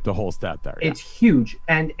he skipped a whole step there. It's huge,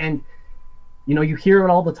 and you hear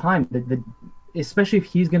it all the time. Especially if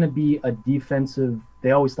he's going to be a defensive.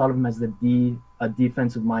 They always thought of him as a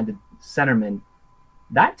defensive-minded centerman.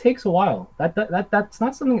 That takes a while. That's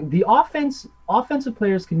not something the offensive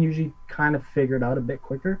players can usually kind of figure it out a bit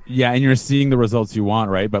quicker. Yeah, and you're seeing the results you want,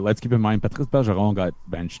 right? But let's keep in mind, Patrice Bergeron got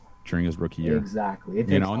benched during his rookie year. Exactly. It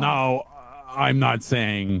takes time. No, I'm not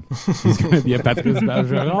saying he's going to be a Patrice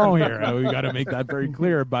Bergeron here. We got to make that very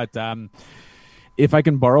clear. But if I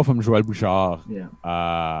can borrow from Joël Bouchard,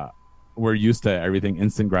 we're used to everything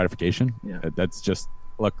instant gratification. Yeah. That's just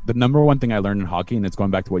look. The number one thing I learned in hockey, and it's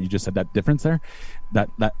going back to what you just said, that difference there,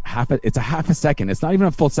 it's a half a second. It's not even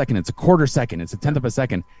a full second. It's a quarter second. It's a tenth of a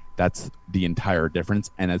second. That's the entire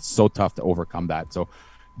difference, and it's so tough to overcome that. So,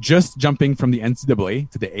 just jumping from the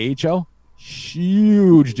NCAA to the AHL,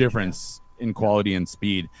 huge difference in quality and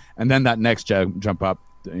speed, and then that next jump up.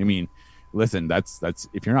 I mean, listen, that's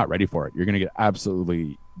if you're not ready for it, you're going to get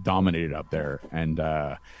absolutely dominated up there. And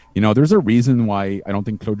there's a reason why I don't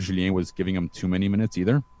think Claude Julien was giving him too many minutes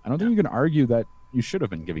either. I don't think you can argue that you should have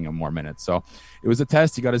been giving him more minutes. So it was a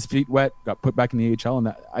test. He got his feet wet, got put back in the AHL,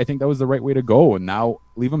 and I think that was the right way to go. And now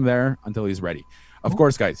leave him there until he's ready. Of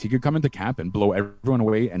course, guys, he could come into camp and blow everyone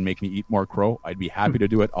away and make me eat more crow. I'd be happy to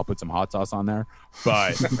do it. I'll put some hot sauce on there.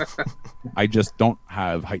 But I just don't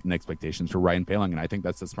have heightened expectations for Ryan Poehling, and I think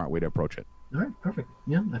that's the smart way to approach it. All right, perfect.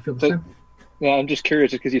 Yeah, I feel the same. Yeah, I'm just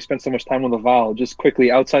curious because you spent so much time on the Laval. Just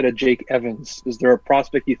quickly, outside of Jake Evans, is there a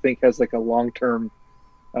prospect you think has like a long-term,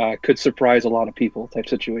 could surprise a lot of people type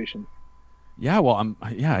situation? Yeah, well,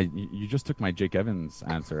 you just took my Jake Evans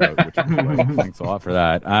answer out, which thanks a lot for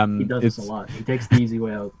that. He does this a lot. He takes the easy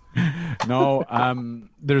way out. No,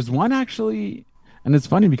 there's one actually, and it's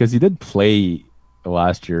funny because he did play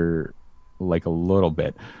last year like a little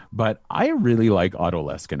bit, but I really like Otto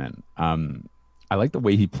Leskinen. I like the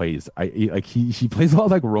way he plays. He plays a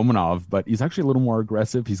lot like Romanov, but he's actually a little more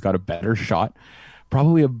aggressive. He's got a better shot.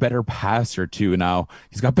 Probably a better passer too. Now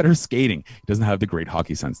he's got better skating. He doesn't have the great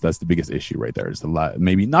hockey sense. That's the biggest issue right there. Is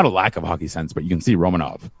maybe not a lack of hockey sense, but you can see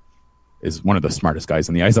Romanov is one of the smartest guys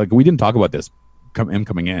on the ice. Like we didn't talk about this. Him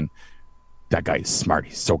coming in, that guy is smart.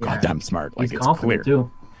 He's so goddamn smart. Like he's it's clear. Too.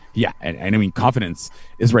 Yeah, and I mean confidence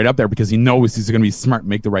is right up there because he knows he's going to be smart,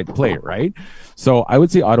 make the right play, right? So I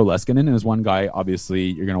would say Otto Leskinen is one guy. Obviously,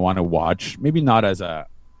 you're going to want to watch. Maybe not as a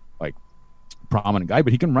prominent guy,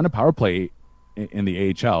 but he can run a power play in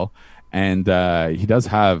the AHL, and he does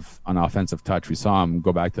have an offensive touch. We saw him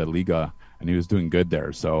go back to the Liga, and he was doing good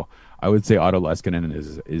there. So I would say Otto Leskinen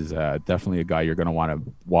is definitely a guy you're going to want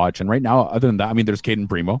to watch. And right now, other than that, I mean, there's Caden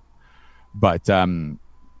Primo, but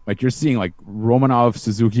you're seeing like Romanov,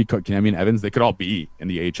 Suzuki, Kotkaniemi, Evans, they could all be in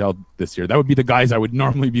the AHL this year. That would be the guys I would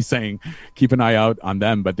normally be saying keep an eye out on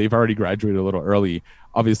them, but they've already graduated a little early.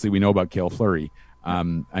 Obviously, we know about Cale Fleury,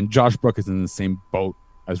 and Josh Brook is in the same boat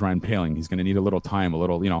as Ryan Poehling. He's going to need a little time,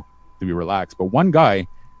 to be relaxed. But one guy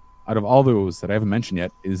out of all those that I haven't mentioned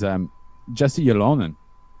yet is Jesse Ylonen.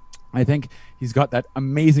 I think he's got that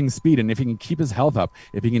amazing speed, and if he can keep his health up,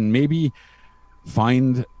 if he can maybe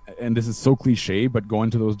find, and this is so cliche, but go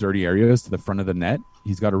into those dirty areas to the front of the net,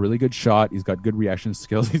 he's got a really good shot. He's got good reaction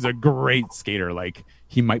skills. He's a great skater. Like,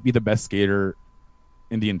 he might be the best skater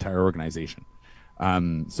in the entire organization.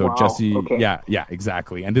 So wow. Jesse, Okay. yeah,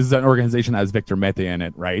 exactly. And this is an organization that has Victor Mete in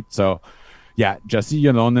it, right? So yeah, Jesse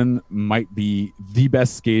Ylonen might be the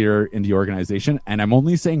best skater in the organization. And I'm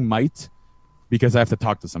only saying might because I have to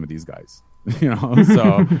talk to some of these guys,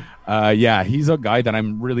 So, yeah, he's a guy that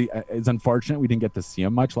I'm really. It's unfortunate we didn't get to see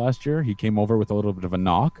him much last year. He came over with a little bit of a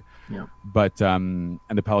knock, but and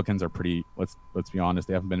the Pelicans are pretty. Let's be honest,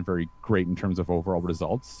 they haven't been very great in terms of overall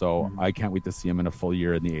results. So I can't wait to see him in a full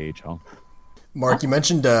year in the AHL. Mark, you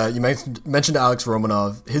mentioned Alex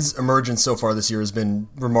Romanov. His emergence so far this year has been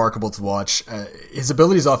remarkable to watch. His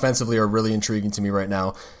abilities offensively are really intriguing to me right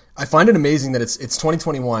now. I find it amazing that it's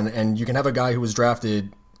 2021 and you can have a guy who was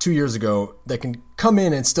drafted 2 years ago that can come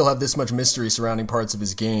in and still have this much mystery surrounding parts of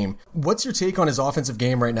his game. What's your take on his offensive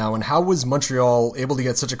game right now, and how was Montreal able to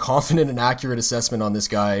get such a confident and accurate assessment on this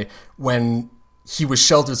guy when he was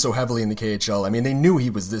sheltered so heavily in the KHL? I mean, they knew he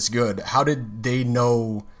was this good. How did they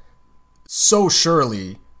know so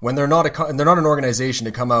surely when they're not an organization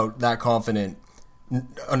to come out that confident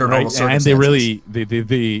under normal circumstances? And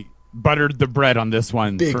they buttered the bread on this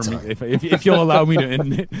one Big for time. me. If you'll allow me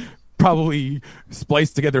to probably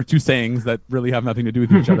splice together two sayings that really have nothing to do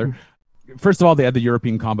with each other. First of all, they had the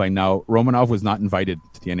European Combine. Now, Romanov was not invited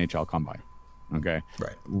to the NHL Combine. Okay.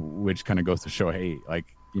 Right. Which kind of goes to show, hey, like,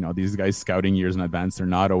 these guys scouting years in advance, they're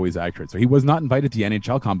not always accurate. So he was not invited to the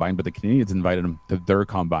NHL Combine, but the Canadians invited him to their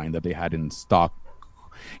Combine that they had in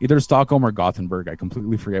either Stockholm or Gothenburg. I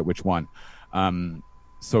completely forget which one.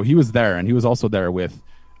 So he was there, and he was also there with,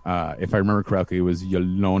 if I remember correctly, it was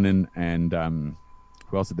Ylonen and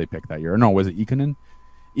who else did they pick that year? No, was it Ikonen?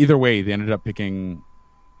 Either way, they ended up picking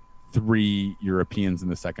 3 Europeans in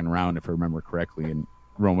the second round, if I remember correctly, and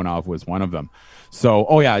Romanov was one of them. So,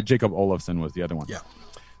 Jacob Olofsson was the other one. Yeah.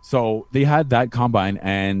 So they had that combine,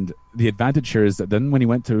 and the advantage here is that then when he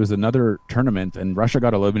went to, it was another tournament, and Russia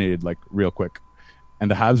got eliminated like real quick. And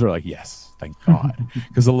the Habs were like, yes, thank God.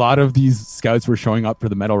 Because a lot of these scouts were showing up for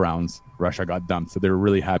the medal rounds. Russia got dumped, so they were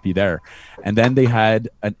really happy there. And then they had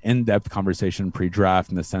an in-depth conversation pre-draft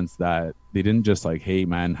in the sense that they didn't just like, hey,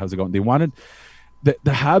 man, how's it going? They wanted... The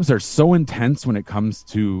Habs are so intense when it comes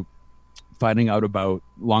to finding out about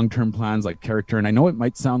long-term plans like character. And I know it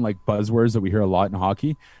might sound like buzzwords that we hear a lot in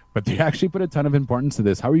hockey, but they actually put a ton of importance to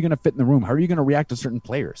this. How are you going to fit in the room? How are you going to react to certain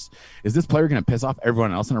players? Is this player going to piss off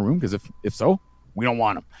everyone else in a room? Because if so, we don't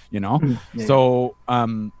want him, Yeah. So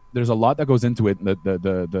there's a lot that goes into it.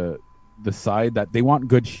 The side that they want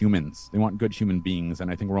good humans, they want good human beings,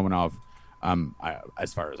 and I think Romanov,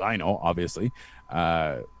 as far as I know, obviously,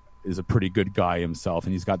 is a pretty good guy himself,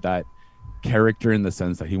 and he's got that character in the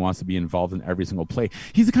sense that he wants to be involved in every single play.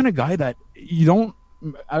 He's the kind of guy that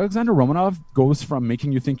Alexander Romanov goes from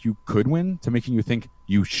making you think you could win to making you think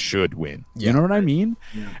you should win. Yeah. You know what I mean?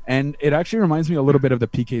 Yeah. And it actually reminds me a little bit of the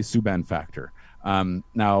PK Subban factor.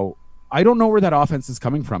 Now, I don't know where that offense is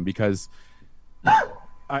coming from because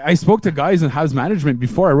I spoke to guys in Habs management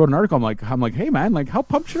before I wrote an article. I'm like, hey man, like how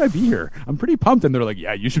pumped should I be here? I'm pretty pumped. And they're like,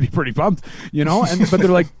 yeah, you should be pretty pumped, but they're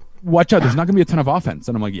like, watch out, there's not gonna be a ton of offense.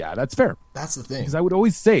 And I'm like, yeah, that's fair. That's the thing. Because I would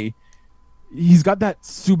always say he's got that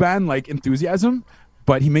Subban like enthusiasm,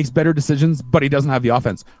 but he makes better decisions, but he doesn't have the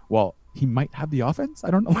offense. Well, he might have the offense.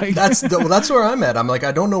 I don't know. Like that's where I'm at. I'm like,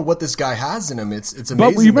 I don't know what this guy has in him. It's amazing.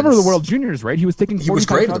 But you remember the World Juniors, right? He was taking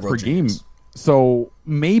 45 shots per game. So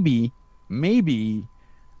maybe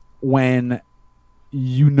when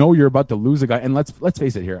you're about to lose a guy, and let's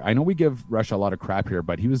face it here. I know we give Russia a lot of crap here,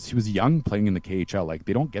 but he was young playing in the KHL. Like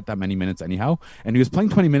they don't get that many minutes anyhow. And he was playing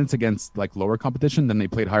 20 minutes against like lower competition. Then they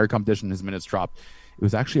played higher competition. His minutes dropped. It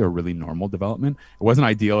was actually a really normal development. It wasn't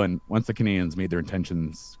ideal. And once the Canadians made their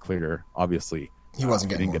intentions clear, obviously he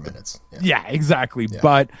wasn't getting more minutes. Yeah, exactly. Yeah.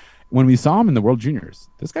 But when we saw him in the World Juniors,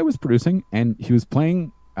 this guy was producing, and he was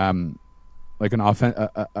playing like an offense.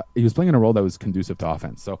 He was playing in a role that was conducive to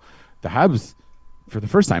offense. So the Habs, for the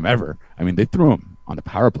first time ever, I mean, they threw him on the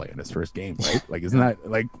power play in his first game, right? Like, isn't that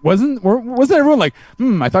like wasn't everyone like,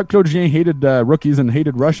 I thought Claude Julien hated rookies and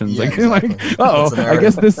hated Russians? Yeah, like, exactly. I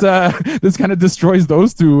guess this kind of destroys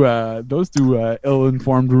those two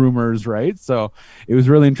ill-informed rumors, right? So it was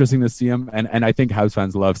really interesting to see him, and I think Habs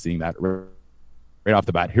fans love seeing that right off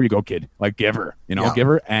the bat. Here you go, kid, like give her, give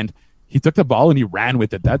her, and he took the ball and he ran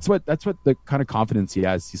with it. That's what the kind of confidence he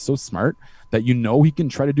has. He's so smart that he can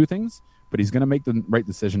try to do things, but he's going to make the right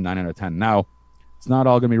decision 9 out of 10. Now, it's not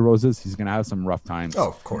all going to be roses. He's going to have some rough times. Oh,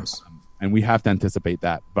 of course. and we have to anticipate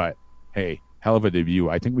that. But hey, hell of a debut.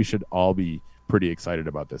 I think we should all be pretty excited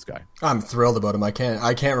about this guy. I'm thrilled about him. I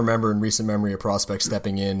can't remember in recent memory a prospect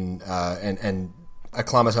stepping in and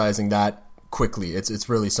acclimatizing that quickly. It's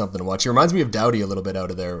really something to watch. He reminds me of Doughty a little bit out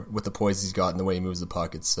of there with the poise he's got and the way he moves the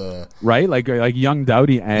puck. It's right, like young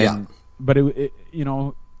Doughty, and but it you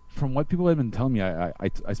know, from what people have been telling me,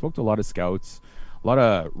 I spoke to a lot of scouts, a lot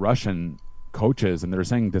of Russian coaches, and they're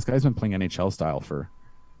saying this guy's been playing NHL style for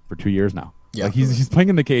 2 years now. Yeah, like he's playing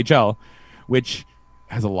in the KHL, which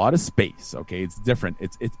has a lot of space. Okay, it's different.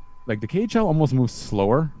 It's like the KHL almost moves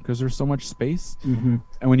slower because there's so much space. Mm-hmm.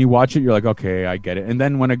 And when you watch it, you're like, okay, I get it. And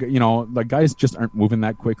then when like guys just aren't moving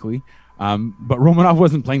that quickly. But Romanov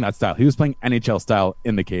wasn't playing that style. He was playing NHL style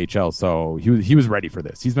in the KHL, so he was ready for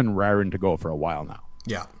this. He's been raring to go for a while now.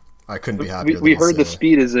 Yeah, I couldn't be happier. We heard the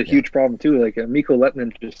speed is a huge problem too. Like Mikko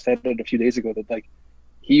Lehtinen just said it a few days ago that like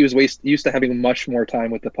he was used to having much more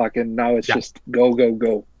time with the puck, and now it's just go, go,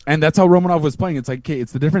 go. And that's how Romanov was playing. It's like, okay,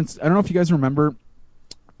 it's the difference. I don't know if you guys remember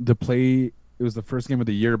the play. It was the first game of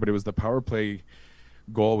the year, but it was the power play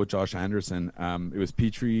goal with Josh Anderson. It was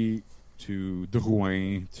Petrie to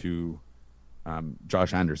Drouin to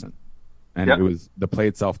Josh Anderson, and it was the play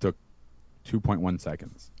itself took 2.1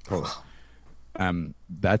 seconds.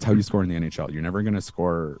 That's how you score in the NHL. You're never going to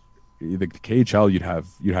score. The KHL, you'd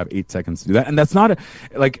have 8 seconds to do that, and that's not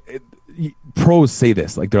pros say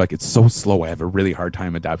this, like they're like, it's so slow. I have a really hard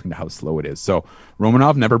time adapting to how slow it is. So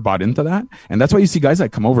Romanov never bought into that, and that's why you see guys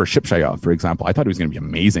that come over. Shipshayev, for example, I thought he was going to be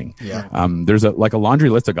amazing. Yeah. There's a laundry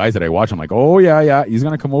list of guys that I watch. I'm like, oh yeah, he's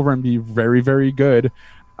going to come over and be very, very good.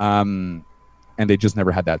 And they just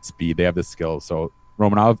never had that speed. They have the skill. So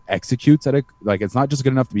Romanov executes at it. Like it's not just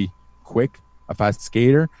good enough to be quick, a fast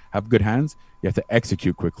skater, have good hands. You have to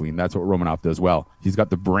execute quickly, and that's what Romanov does well. He's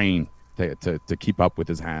got the brain to keep up with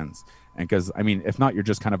his hands. And because, I mean, if not, you're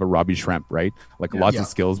just kind of a Robbie Schremp, right? Like lots of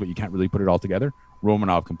skills, but you can't really put it all together.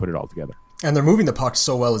 Romanov can put it all together. And they're moving the puck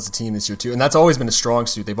so well as a team this year, too. And that's always been a strong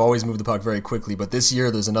suit. They've always moved the puck very quickly. But this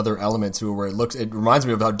year, there's another element to it where it reminds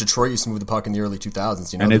me of how Detroit used to move the puck in the early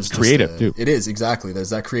 2000s. You know, and it's creative, too. It is, exactly.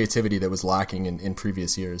 There's that creativity that was lacking in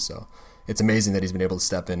previous years. So it's amazing that he's been able to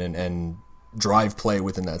step in and drive play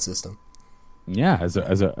within that system. Yeah, as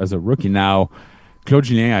a rookie. Now, Claude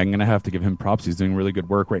Julien, I'm going to have to give him props. He's doing really good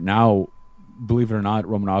work right now. Believe it or not,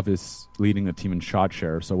 Romanov is leading the team in shot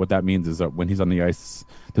share. So what that means is that when he's on the ice,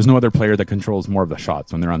 there's no other player that controls more of the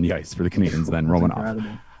shots when they're on the ice for the Canadians than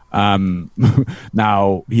Romanov.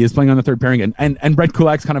 Now, he is playing on the third pairing, and Brett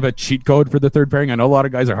Kulak's kind of a cheat code for the third pairing. I know a lot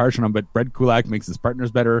of guys are harsh on him, but Brett Kulak makes his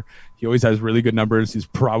partners better. He always has really good numbers. He's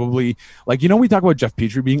probably, like, we talk about Jeff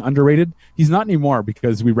Petrie being underrated. He's not anymore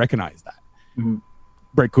because we recognize that. Mm-hmm.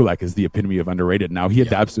 Brett Kulak is the epitome of underrated. Now he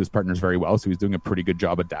adapts to his partners very well, so he's doing a pretty good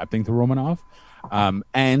job adapting to Romanov.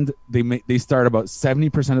 And they start about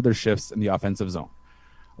 70% of their shifts in the offensive zone.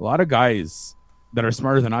 A lot of guys that are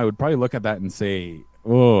smarter than I would probably look at that and say,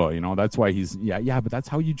 oh, that's why he's but that's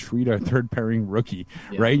how you treat a third pairing rookie,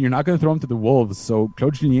 right? You're not going to throw him to the wolves. So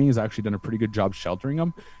Claude Julien has actually done a pretty good job sheltering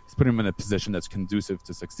him. He's put him in a position that's conducive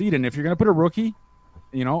to succeed. And if you're going to put a rookie,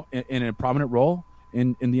 in a prominent role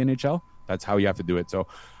in the NHL, that's how you have to do it. So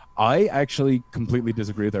I actually completely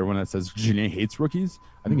disagree with everyone that says Julien hates rookies.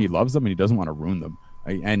 I think he loves them and he doesn't want to ruin them.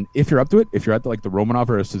 And if you're up to it, if you're at the Romanov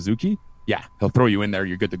or a Suzuki, he'll throw you in there.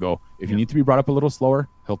 You're good to go. If you need to be brought up a little slower,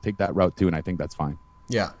 he'll take that route too. And I think that's fine.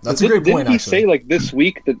 Yeah, that's a great point. Didn't he say this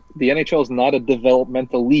week that the NHL is not a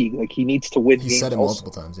developmental league? Like he needs to win games. He said it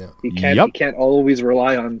multiple times. Yeah, he can't always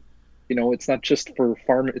rely on. It's not just for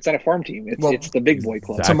farm. It's not a farm team. It's the big boy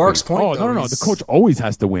club. Exactly. To Mark's point, no. The coach always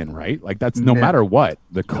has to win, right? Like that's no matter what.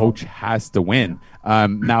 The coach has to win.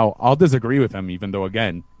 Now I'll disagree with him, even though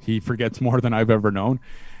again he forgets more than I've ever known.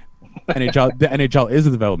 The NHL is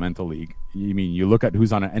a developmental league. You look at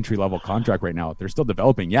who's on an entry level contract right now. They're still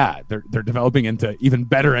developing. Yeah, they're developing into even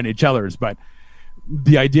better NHLers. But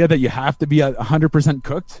the idea that you have to be 100%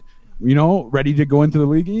 cooked, ready to go into the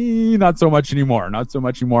league, not so much anymore.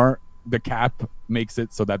 The cap makes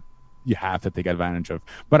it so that you have to take advantage of.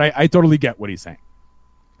 But I totally get what he's saying.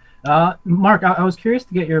 Mark, I was curious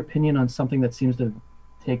to get your opinion on something that seems to have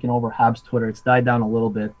taken over Habs Twitter. It's died down a little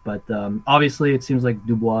bit, but obviously it seems like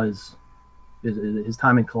Dubois his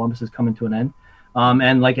time in Columbus is coming to an end.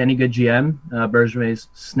 And like any good GM, Bergevin's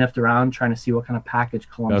sniffed around trying to see what kind of package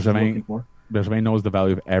Columbus is looking for. Bergevin knows the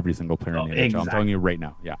value of every single player in the NHL. Exactly. I'm telling you right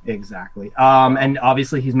now. Yeah. Exactly. And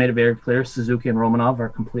obviously he's made it very clear Suzuki and Romanov are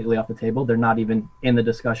completely off the table. They're not even in the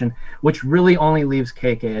discussion, which really only leaves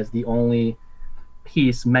KK as the only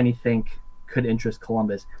piece many think could interest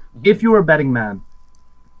Columbus. Mm-hmm. If you were a betting man,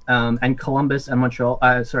 and Columbus and Montreal,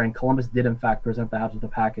 and Columbus did in fact present the Habs with a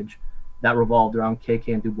package, that revolved around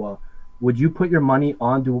KK and Dubois. Would you put your money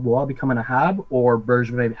on Dubois becoming a Hab or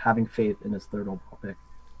Bergevin having faith in his third overall pick?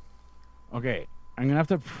 Okay, I'm gonna have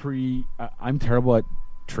to I'm terrible at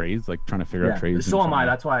trades, like trying to figure out trades. So am I.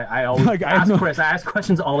 That's why I always ask Chris. I ask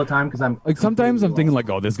questions all the time because I'm like sometimes I'm thinking like,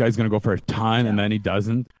 oh, this guy's gonna go for a ton, and then he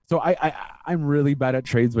doesn't. So I'm really bad at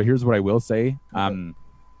trades. But here's what I will say.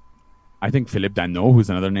 I think Philippe Danault,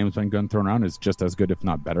 who's another name that's been thrown around, is just as good, if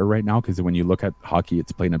not better, right now. Because when you look at hockey,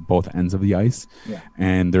 it's playing at both ends of the ice. Yeah.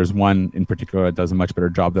 And there's one in particular that does a much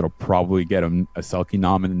better job that'll probably get him a Selke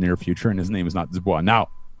nom in the near future, and his name is not Dubois. Now,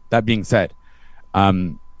 that being said,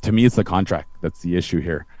 to me, it's the contract that's the issue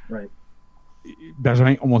here. Right.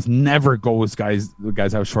 Bergevin almost never goes the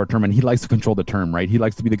guys have short term, and he likes to control the term, right? He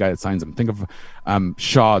likes to be the guy that signs them. Think of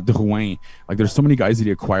Shaw, Drouin. Like, there's so many guys that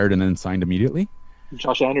he acquired and then signed immediately.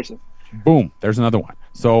 Josh Anderson. Boom, there's another one.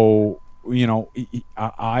 So,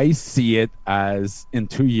 I see it as in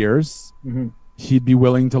 2 years, he'd be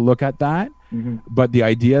willing to look at that. But the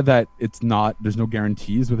idea that there's no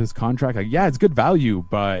guarantees with his contract, like, yeah, it's good value,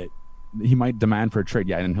 but he might demand for a trade.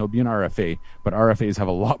 Yeah, and he'll be an RFA, but RFAs have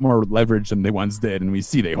a lot more leverage than they once did. And we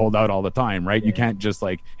see they hold out all the time, right? Yeah. You can't just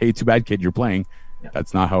like, hey, too bad, kid, you're playing. Yeah.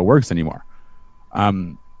 That's not how it works anymore.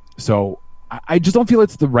 So I just don't feel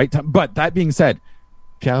it's the right time. But that being said,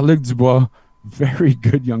 Pierre-Luc Dubois, very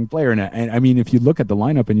good young player. And I mean, if you look at the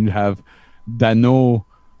lineup and you have Danault,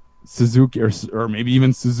 Suzuki, or maybe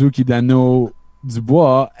even Suzuki, Danault,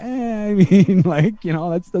 Dubois, I mean, like,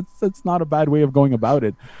 that's not a bad way of going about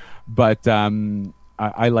it. But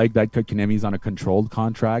I like that Kotkaniemi's on a controlled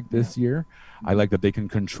contract this year. I like that they can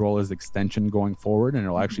control his extension going forward, and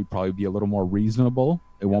it'll actually probably be a little more reasonable.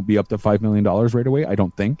 It won't be up to $5 million right away, I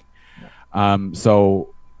don't think.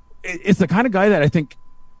 So it's the kind of guy that I think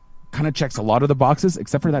kind of checks a lot of the boxes,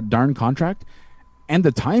 except for that darn contract and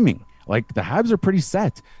the timing. Like, the Habs are pretty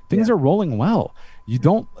set. Things are rolling well. You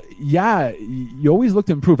always look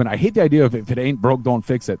to improve. And I hate the idea of if it ain't broke, don't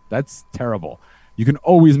fix it. That's terrible. You can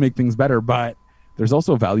always make things better, but there's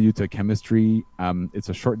also value to chemistry. It's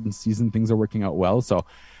a shortened season. Things are working out well. So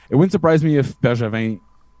it wouldn't surprise me if Bergevin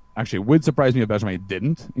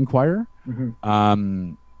didn't inquire.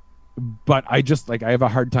 But I have a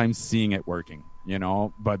hard time seeing it working,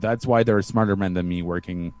 but that's why there are smarter men than me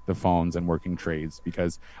working the phones and working trades,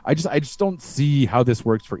 because I just don't see how this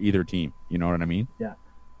works for either team. You know what I mean? Yeah.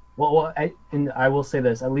 Well, I will say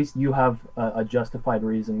this, at least you have a justified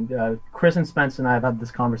reason. Chris and Spence and I have had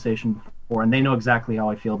this conversation before, and they know exactly how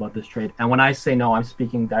I feel about this trade. And when I say no, I'm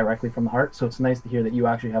speaking directly from the heart. So it's nice to hear that you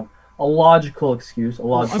actually have a logical excuse,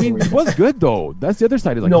 reason. It was good, though. That's the other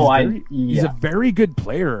side. He's a very good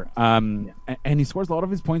player. And he scores a lot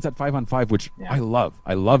of his points at 5-on-5, which I love.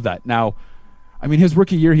 I love that. Now, I mean, his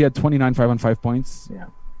rookie year, he had 29 5-on-5 points. Yeah.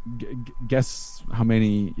 Guess how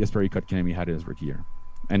many Jesperi Kotkaniemi had in his rookie year?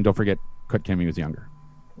 And don't forget, Kotkaniemi was younger.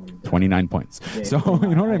 29 points. Yeah, so,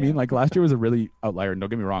 you know what I mean? Like, last year was a really outlier. And don't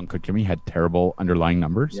get me wrong, Kotkaniemi had terrible underlying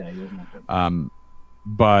numbers. Yeah, he was not good.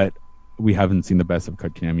 But we haven't seen the best of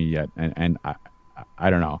Kotkaniemi yet. And I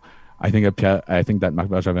don't know. I think that Marc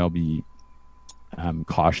Bergevin will be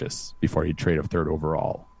cautious before he trade a third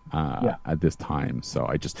overall at this time. So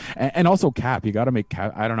and also cap. You got to make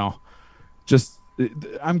cap. I don't know.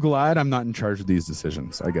 I'm glad I'm not in charge of these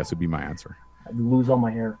decisions, I guess would be my answer. I lose all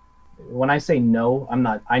my hair. When I say no, I'm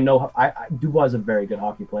not. I know Dubois is a very good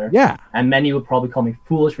hockey player. Yeah. And many would probably call me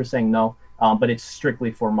foolish for saying no, but it's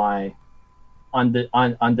strictly for my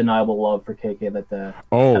undeniable love for KK that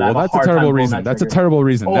that's a terrible reason. That's a terrible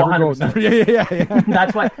reason. Oh, yeah.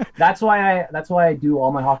 That's why I do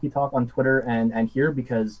all my hockey talk on Twitter and here,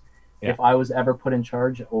 because if I was ever put in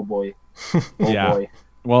charge, oh boy. Boy.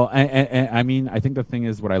 Well, and I mean, I think the thing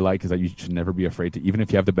is, what I like is that you should never be afraid to, even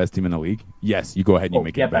if you have the best team in the league, yes, you go ahead and you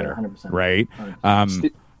make it better, 100%. Right?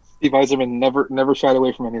 100%. Steve Yzerman never shied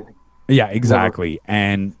away from anything. Yeah, exactly.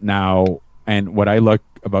 Never. And what I look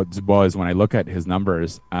about Dubois is when I look at his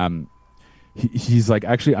numbers, he's like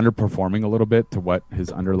actually underperforming a little bit to what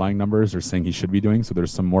his underlying numbers are saying he should be doing. So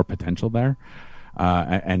there's some more potential there.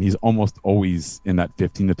 And he's almost always in that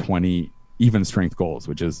 15 to 20 even strength goals,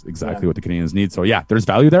 which is exactly what the Canadians need. So yeah, there's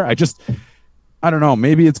value there. I don't know.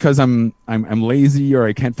 Maybe it's because I'm lazy, or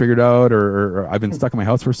I can't figure it out, or I've been stuck in my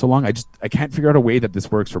house for so long. I can't figure out a way that this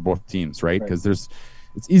works for both teams, right? Because it's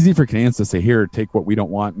easy for Canadians to say, here, take what we don't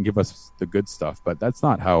want and give us the good stuff, but that's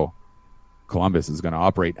not how Columbus is going to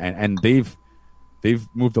operate. And they've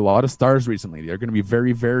moved a lot of stars recently. They're going to be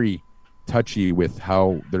very, very touchy with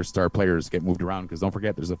how their star players get moved around, because don't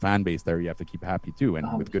forget, there's a fan base there you have to keep happy too,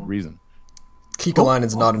 and with good reason.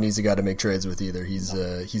 Keekalainen's not an easy guy to make trades with either. He's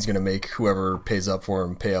going to make whoever pays up for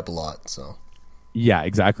him pay up a lot. So Yeah,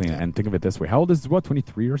 exactly. And think of it this way: how old is what?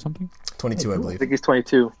 23 or something? 22, I I believe. think he's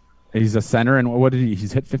 22. He's a center, and what did he?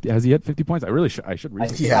 He's hit 50. Has he hit 50 points? I should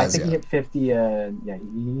read. He I has, think yeah. he hit 50. Yeah,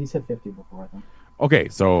 he's hit 50 before, I think. Okay,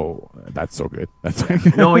 so that's so good. That's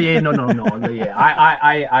No, yeah.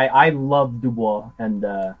 I love Dubois, and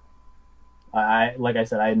I like I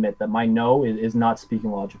said, I admit that my no is not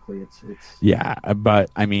speaking logically. It's yeah, but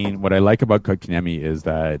I mean, what I like about Kotkaniemi is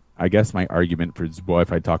that I guess my argument for Dubois,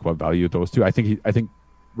 if I talk about value of those two, I think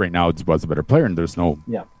right now Dubois is a better player, and there's no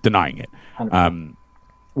denying it. 100%.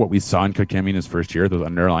 What we saw in Kotkaniemi in his first year, those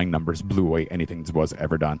underlying numbers blew away anything Dubois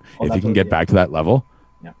ever done. Oh, if he can get back to that level.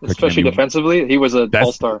 Yeah. Especially defensively, he was an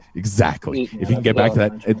all-star. Exactly. Yeah, if you can get back to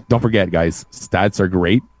that, don't forget, guys, stats are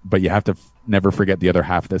great, but you have to never forget the other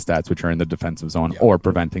half of the stats, which are in the defensive zone or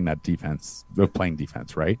preventing that defense, of playing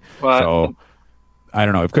defense, right? Well, so, I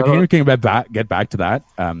don't know. If Kotkaniemi can get back to that,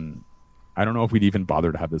 I don't know if we'd even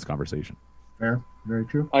bother to have this conversation. fair, very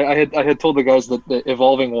true. I had told the guys that the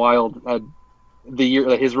Evolving Wild had the year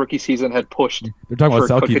that his rookie season had pushed. They're talking about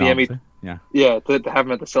for Selke Kotkaniemi. now. Yeah, to have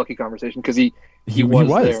him at the Selke conversation because he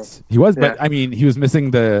was, there. but I mean, he was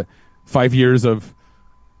missing the 5 years of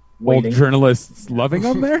Waiting. old journalists loving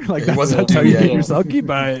him there. Like It wasn't that's how you too, get yeah. your Selke.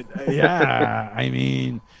 But yeah, I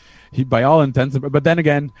mean, he by all intents, but then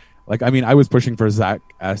again, like I mean, I was pushing for Zach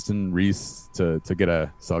Aston Reese to get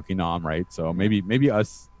a Selke nom, right? So maybe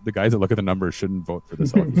us, the guys that look at the numbers, shouldn't vote for the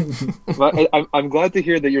Selke. But I'm glad to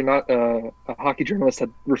hear that you're not a hockey journalist that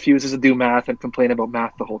refuses to do math and complain about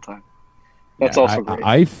math the whole time. That's also great.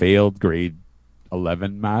 I failed grade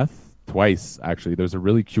 11 math twice, actually. There's a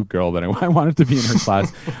really cute girl that I wanted to be in her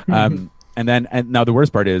class. And now the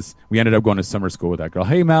worst part is we ended up going to summer school with that girl.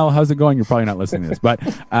 Hey, Mel, how's it going? You're probably not listening to this. But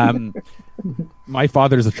my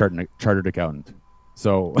father's a chartered accountant.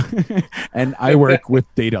 So, and I work with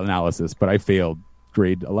data analysis, but I failed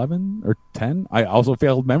grade 11 or 10. I also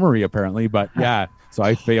failed memory, apparently. But yeah, so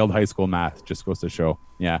I failed high school math. Just goes to show.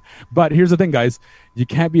 Yeah. But here's the thing, guys. You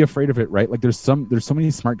can't be afraid of it, right? Like there's so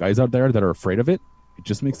many smart guys out there that are afraid of it. It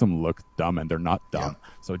just makes them look dumb, and they're not dumb. Yeah.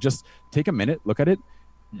 So just take a minute, look at it.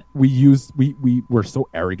 We're so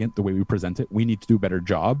arrogant the way we present it. We need to do a better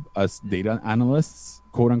job as data analysts,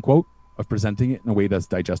 quote unquote, of presenting it in a way that's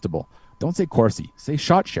digestible. Don't say Corsi, say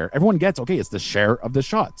shot share. Everyone gets, okay, it's the share of the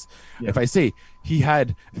shots. Yeah. If I say he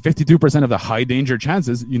had 52% of the high danger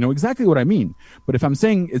chances, you know exactly what I mean. But if I'm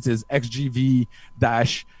saying it's his XGV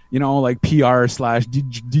dash, like PR /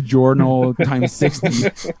 DiGiorno times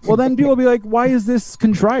 60, well, then people will be like, why is this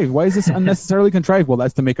contrived? Why is this unnecessarily contrived? Well,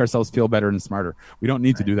 that's to make ourselves feel better and smarter. We don't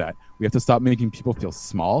need to do that. We have to stop making people feel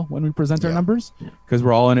small when we present our numbers, because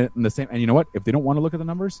we're all in it in the same. And you know what? If they don't want to look at the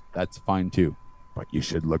numbers, that's fine too. But you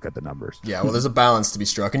should look at the numbers. Yeah, well, there's a balance to be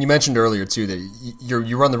struck. And you mentioned earlier, too, that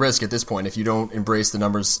you run the risk at this point. If you don't embrace the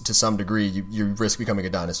numbers to some degree, you risk becoming a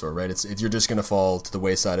dinosaur, right? You're just going to fall to the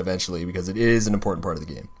wayside eventually, because it is an important part of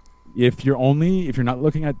the game. If you're not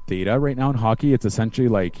looking at data right now in hockey, it's essentially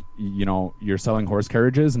like, you're selling horse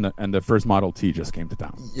carriages and the first Model T just came to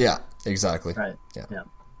town. Yeah, exactly. Right. Yeah.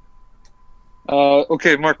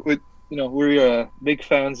 Okay, Mark, we're big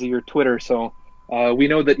fans of your Twitter, so we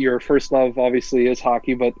know that your first love obviously is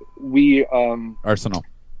hockey, but we Arsenal.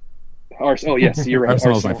 Oh yes, you're right.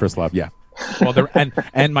 Arsenal is my first love. Yeah. Well,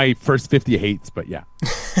 and my first 50 hates, but yeah.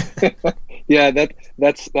 Yeah,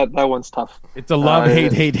 that one's tough. It's a love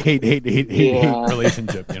hate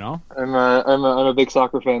relationship, I'm a big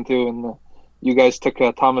soccer fan too, and you guys took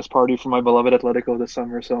Thomas Partey from my beloved Atletico this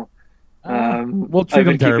summer, so we'll treat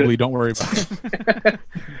him terribly. Don't worry about it.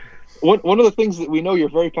 One of the things that we know you're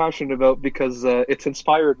very passionate about, because it's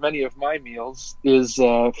inspired many of my meals, is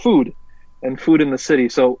food and food in the city.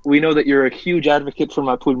 So we know that you're a huge advocate for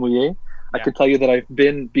Ma Poule Mouillée. I can tell you that I've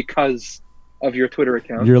been because of your Twitter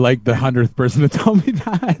account. You're like the 100th person to tell me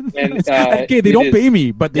that. And, okay, they don't pay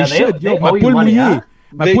me, but they should. They Ma owe you Poule money, Mouillée. huh?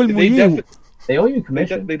 Ma Poule Mouillée. They owe you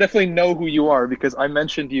commission. They definitely know who you are, because I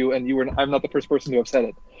mentioned you, and I'm not the first person to have said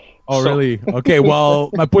it. Oh, really? Okay,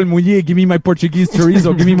 well, Ma Poule Mouillée, give me my Portuguese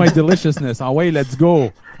chorizo, give me my deliciousness. Oh, wait, let's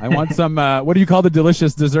go. I want some, what do you call the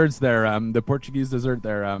delicious desserts there? The Portuguese dessert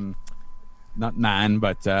there, not naan,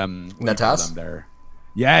 but Natas? There.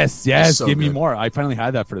 Yes, so give me good. more. I finally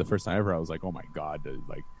had that for the first time ever. I was like, oh my God, dude,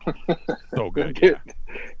 like, so good. They're,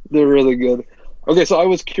 they're really good. Okay, so I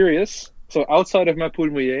was curious. So outside of Ma Poule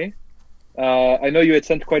Mouillée, I know you had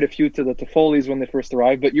sent quite a few to the Toffoli's when they first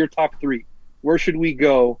arrived, but your top three. Where should we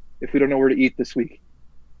go if we don't know where to eat this week?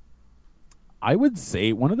 I would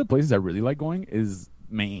say one of the places I really like going is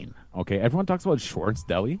Maine. Okay, everyone talks about Schwartz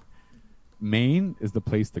Deli. Maine is the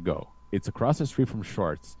place to go. It's across the street from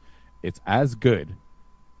Schwartz. It's as good.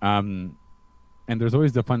 And there's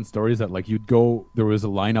always the fun stories that like you'd go, there was a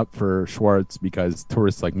lineup for Schwartz because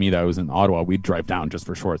tourists like me that was in Ottawa, we'd drive down just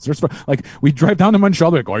for Schwartz. Like we'd drive down to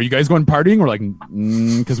Montreal, like, are you guys going partying? We're like,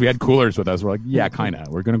 because we had coolers with us. We're like, yeah, kind of.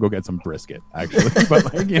 We're going to go get some brisket actually.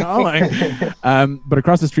 But like, you know, like, but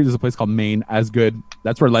across the street, there's a place called Maine, as good.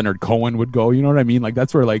 That's where Leonard Cohen would go. You know what I mean? Like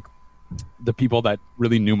that's where like the people that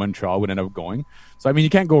really knew Montreal would end up going. So, I mean, you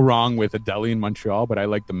can't go wrong with a deli in Montreal, but I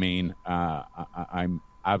like the Maine. I'm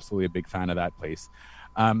absolutely a big fan of that place.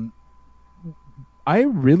 I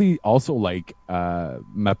really also like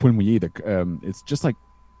Ma Poule Mouillée. It's just like,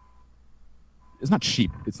 it's not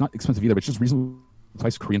cheap, it's not expensive either, but it's just reasonably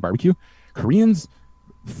priced Korean barbecue. Koreans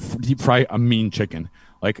deep fry a mean chicken.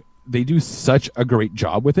 Like they do such a great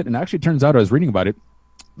job with it. And actually, it turns out, I was reading about it,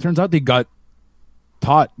 turns out they got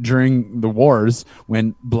taught during the wars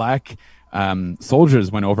when black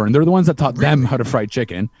soldiers went over, and they're the ones that taught them how to fry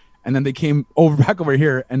chicken. And then they came back over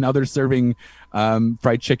here, and now they're serving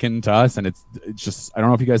fried chicken to us. And it's just, I don't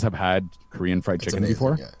know if you guys have had Korean fried chicken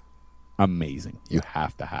before. Yeah. Amazing. Yeah. You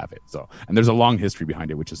have to have it. So, and there's a long history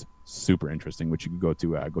behind it, which is super interesting, which you can go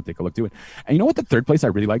to, go take a look to it. And you know what? The third place I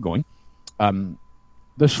really like going, the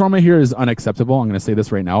shawarma here is unacceptable. I'm going to say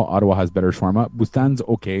this right now. Ottawa has better shawarma. Bustan's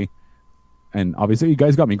okay. And obviously, you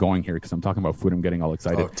guys got me going here because I'm talking about food. I'm getting all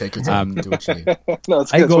excited. Oh, take your time. Do what you need. No,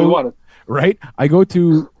 it's good. That's what we wanted. Right? I go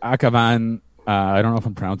to Akavan. I don't know if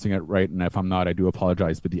I'm pronouncing it right. And if I'm not, I do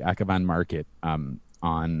apologize. But the Akavan market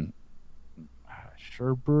on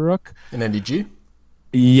Sherbrooke. In NDG?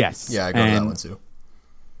 Yes. Yeah, I go to that one too.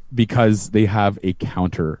 Because they have a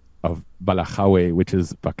counter of balachawe, which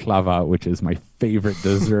is baklava, which is my favorite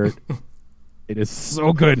dessert. It is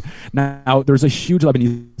so good. Now, there's a huge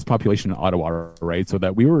Lebanese population in Ottawa, right? So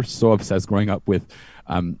that we were so obsessed growing up with,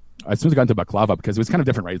 as soon as I got into baklava, because it was kind of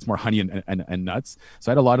different, right? It's more honey and nuts. So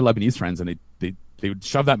I had a lot of Lebanese friends, and they would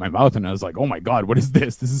shove that in my mouth, and I was like, oh my God, what is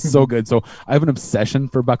this? This is so good. So I have an obsession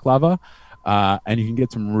for baklava, and you can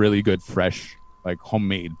get some really good, fresh, like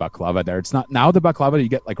homemade baklava there. It's not, now the baklava that you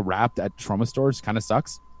get like wrapped at shawarma stores kind of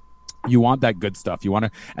sucks. You want that good stuff. You want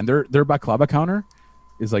to, and their baklava counter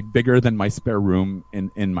is like bigger than my spare room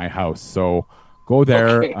in my house. So go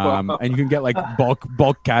there, okay, wow. And you can get like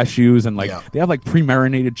bulk cashews, and like they have like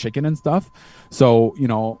pre-marinated chicken and stuff. So, you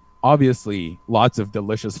know, obviously lots of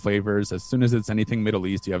delicious flavors. As soon as it's anything Middle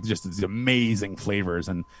East, you have just these amazing flavors.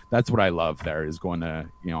 And that's what I love there, is going to,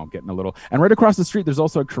 you know, getting a little, and right across the street, there's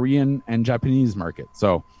also a Korean and Japanese market.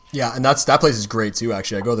 So yeah, and that place is great too.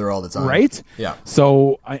 Actually, I go there all the time. Right? Yeah.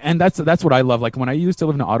 So, and that's what I love. Like when I used to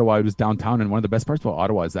live in Ottawa, I was downtown, and one of the best parts about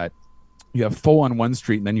Ottawa is that you have pho on one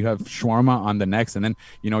street, and then you have shawarma on the next, and then,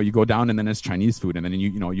 you know, you go down, and then it's Chinese food, and then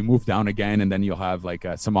you move down again, and then you'll have like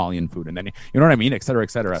Somalian food, and then you know what I mean, et cetera,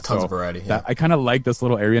 et cetera. Tons of variety. Yeah. I kind of like this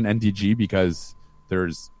little area in NDG because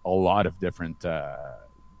there's a lot of different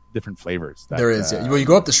flavors. There is. Well, you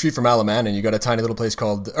go up the street from Alamana, and you got a tiny little place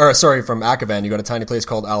called, from Akavan, you got a tiny place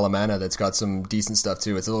called Alamana that's got some decent stuff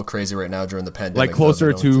too. It's a little crazy right now during the pandemic. Like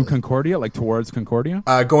closer to Concordia, like towards Concordia?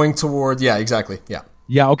 Going toward, yeah, exactly. Yeah.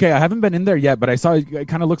 Yeah, okay. I haven't been in there yet, but I saw it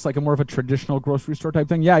kind of looks like a more of a traditional grocery store type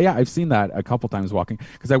thing. Yeah, I've seen that a couple times walking,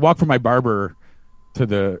 because I walk from my barber to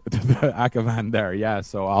the Akavan there. Yeah,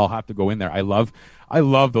 so I'll have to go in there. I love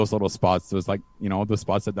those little spots. Those, like, you know, the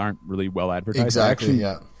spots that aren't really well advertised. Exactly.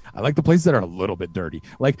 I like the places that are a little bit dirty.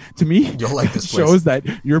 Like, to me, you'll like this place. Shows that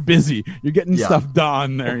you're busy. You're getting stuff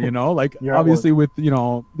done there, you know? Like, obviously with, you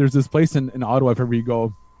know, there's this place in Ottawa, if ever you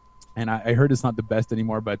go, and I heard it's not the best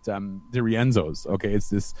anymore, but the Rienzo's, okay? It's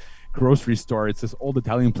this grocery store. It's this old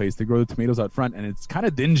Italian place. They grow the tomatoes out front, and it's kind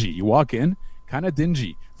of dingy. You walk in, kind of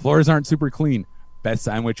dingy. Floors aren't super clean. Best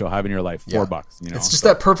sandwich you'll have in your life, $4. You know? It's just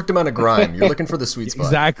that perfect amount of grime. You're looking for the sweet spot.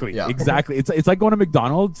 Exactly. It's like going to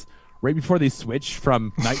McDonald's right before they switch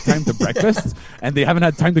from nighttime to breakfast, and they haven't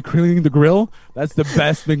had time to clean the grill. That's the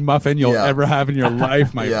best McMuffin you'll ever have in your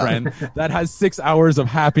life, my friend. That has 6 hours of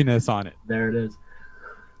happiness on it. There it is.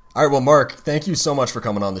 All right, well, Mark, thank you so much for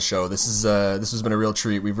coming on the show. This has been a real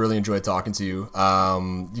treat. We've really enjoyed talking to you.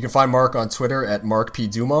 You can find Mark on Twitter at Mark P.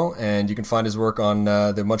 Dumo, and you can find his work on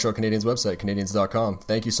the Montreal Canadiens website, Canadiens.com.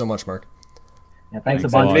 Thank you so much, Mark. Yeah, thanks a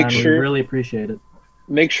bunch, man. We really appreciate it.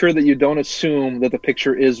 Make sure that you don't assume that the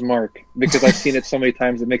picture is Mark, because I've seen it so many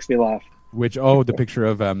times it makes me laugh. Which, the picture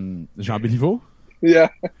of Jean Béliveau? Yeah.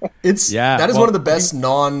 That is one of the best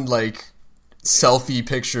selfie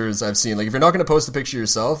pictures I've seen. Like, if you're not going to post a picture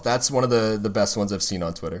yourself, that's one of the best ones I've seen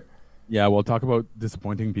on Twitter. Yeah, well, talk about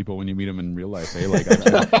disappointing people when you meet them in real life. Eh? Like,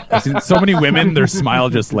 I've seen so many women, their smile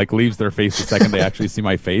just like leaves their face the second they actually see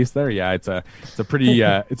my face there. Yeah, it's a pretty.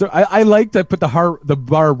 I like to put the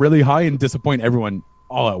bar really high and disappoint everyone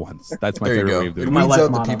all at once. That's my There you favorite go. way of doing It it. My weeds life out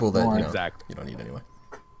the motto. people that Don't you worry. know, Exactly. you don't need anyway.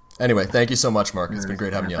 Anyway, thank you so much, Mark. It's been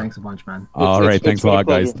great having you on. Thanks a bunch, man. All It's- right, it's thanks a been a lot,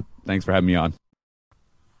 guys. pleasure. Thanks for having me on.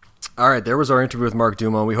 All right, there was our interview with Mark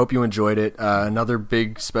Dumont. We hope you enjoyed it. Another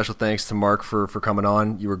big special thanks to Mark for coming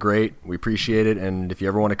on. You were great. We appreciate it. And if you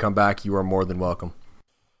ever want to come back, you are more than welcome.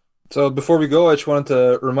 So before we go, I just wanted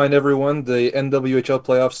to remind everyone the NWHL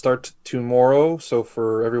playoffs start tomorrow. So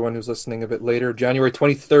for everyone who's listening a bit later, January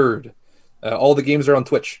 23rd, all the games are on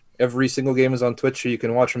Twitch. Every single game is on Twitch, so you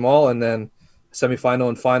can watch them all. And then semifinal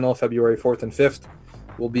and final, February 4th and 5th,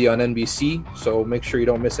 will be on NBC. So make sure you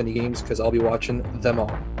don't miss any games because I'll be watching them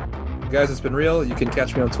all. Guys, it's been real. You can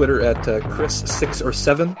catch me on Twitter at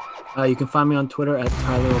Chris6or7. You can find me on Twitter at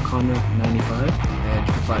Tyler O'Connor 95. And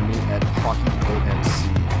you can find me at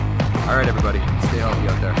HockeyOMC. All right, everybody. Stay healthy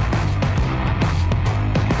out there.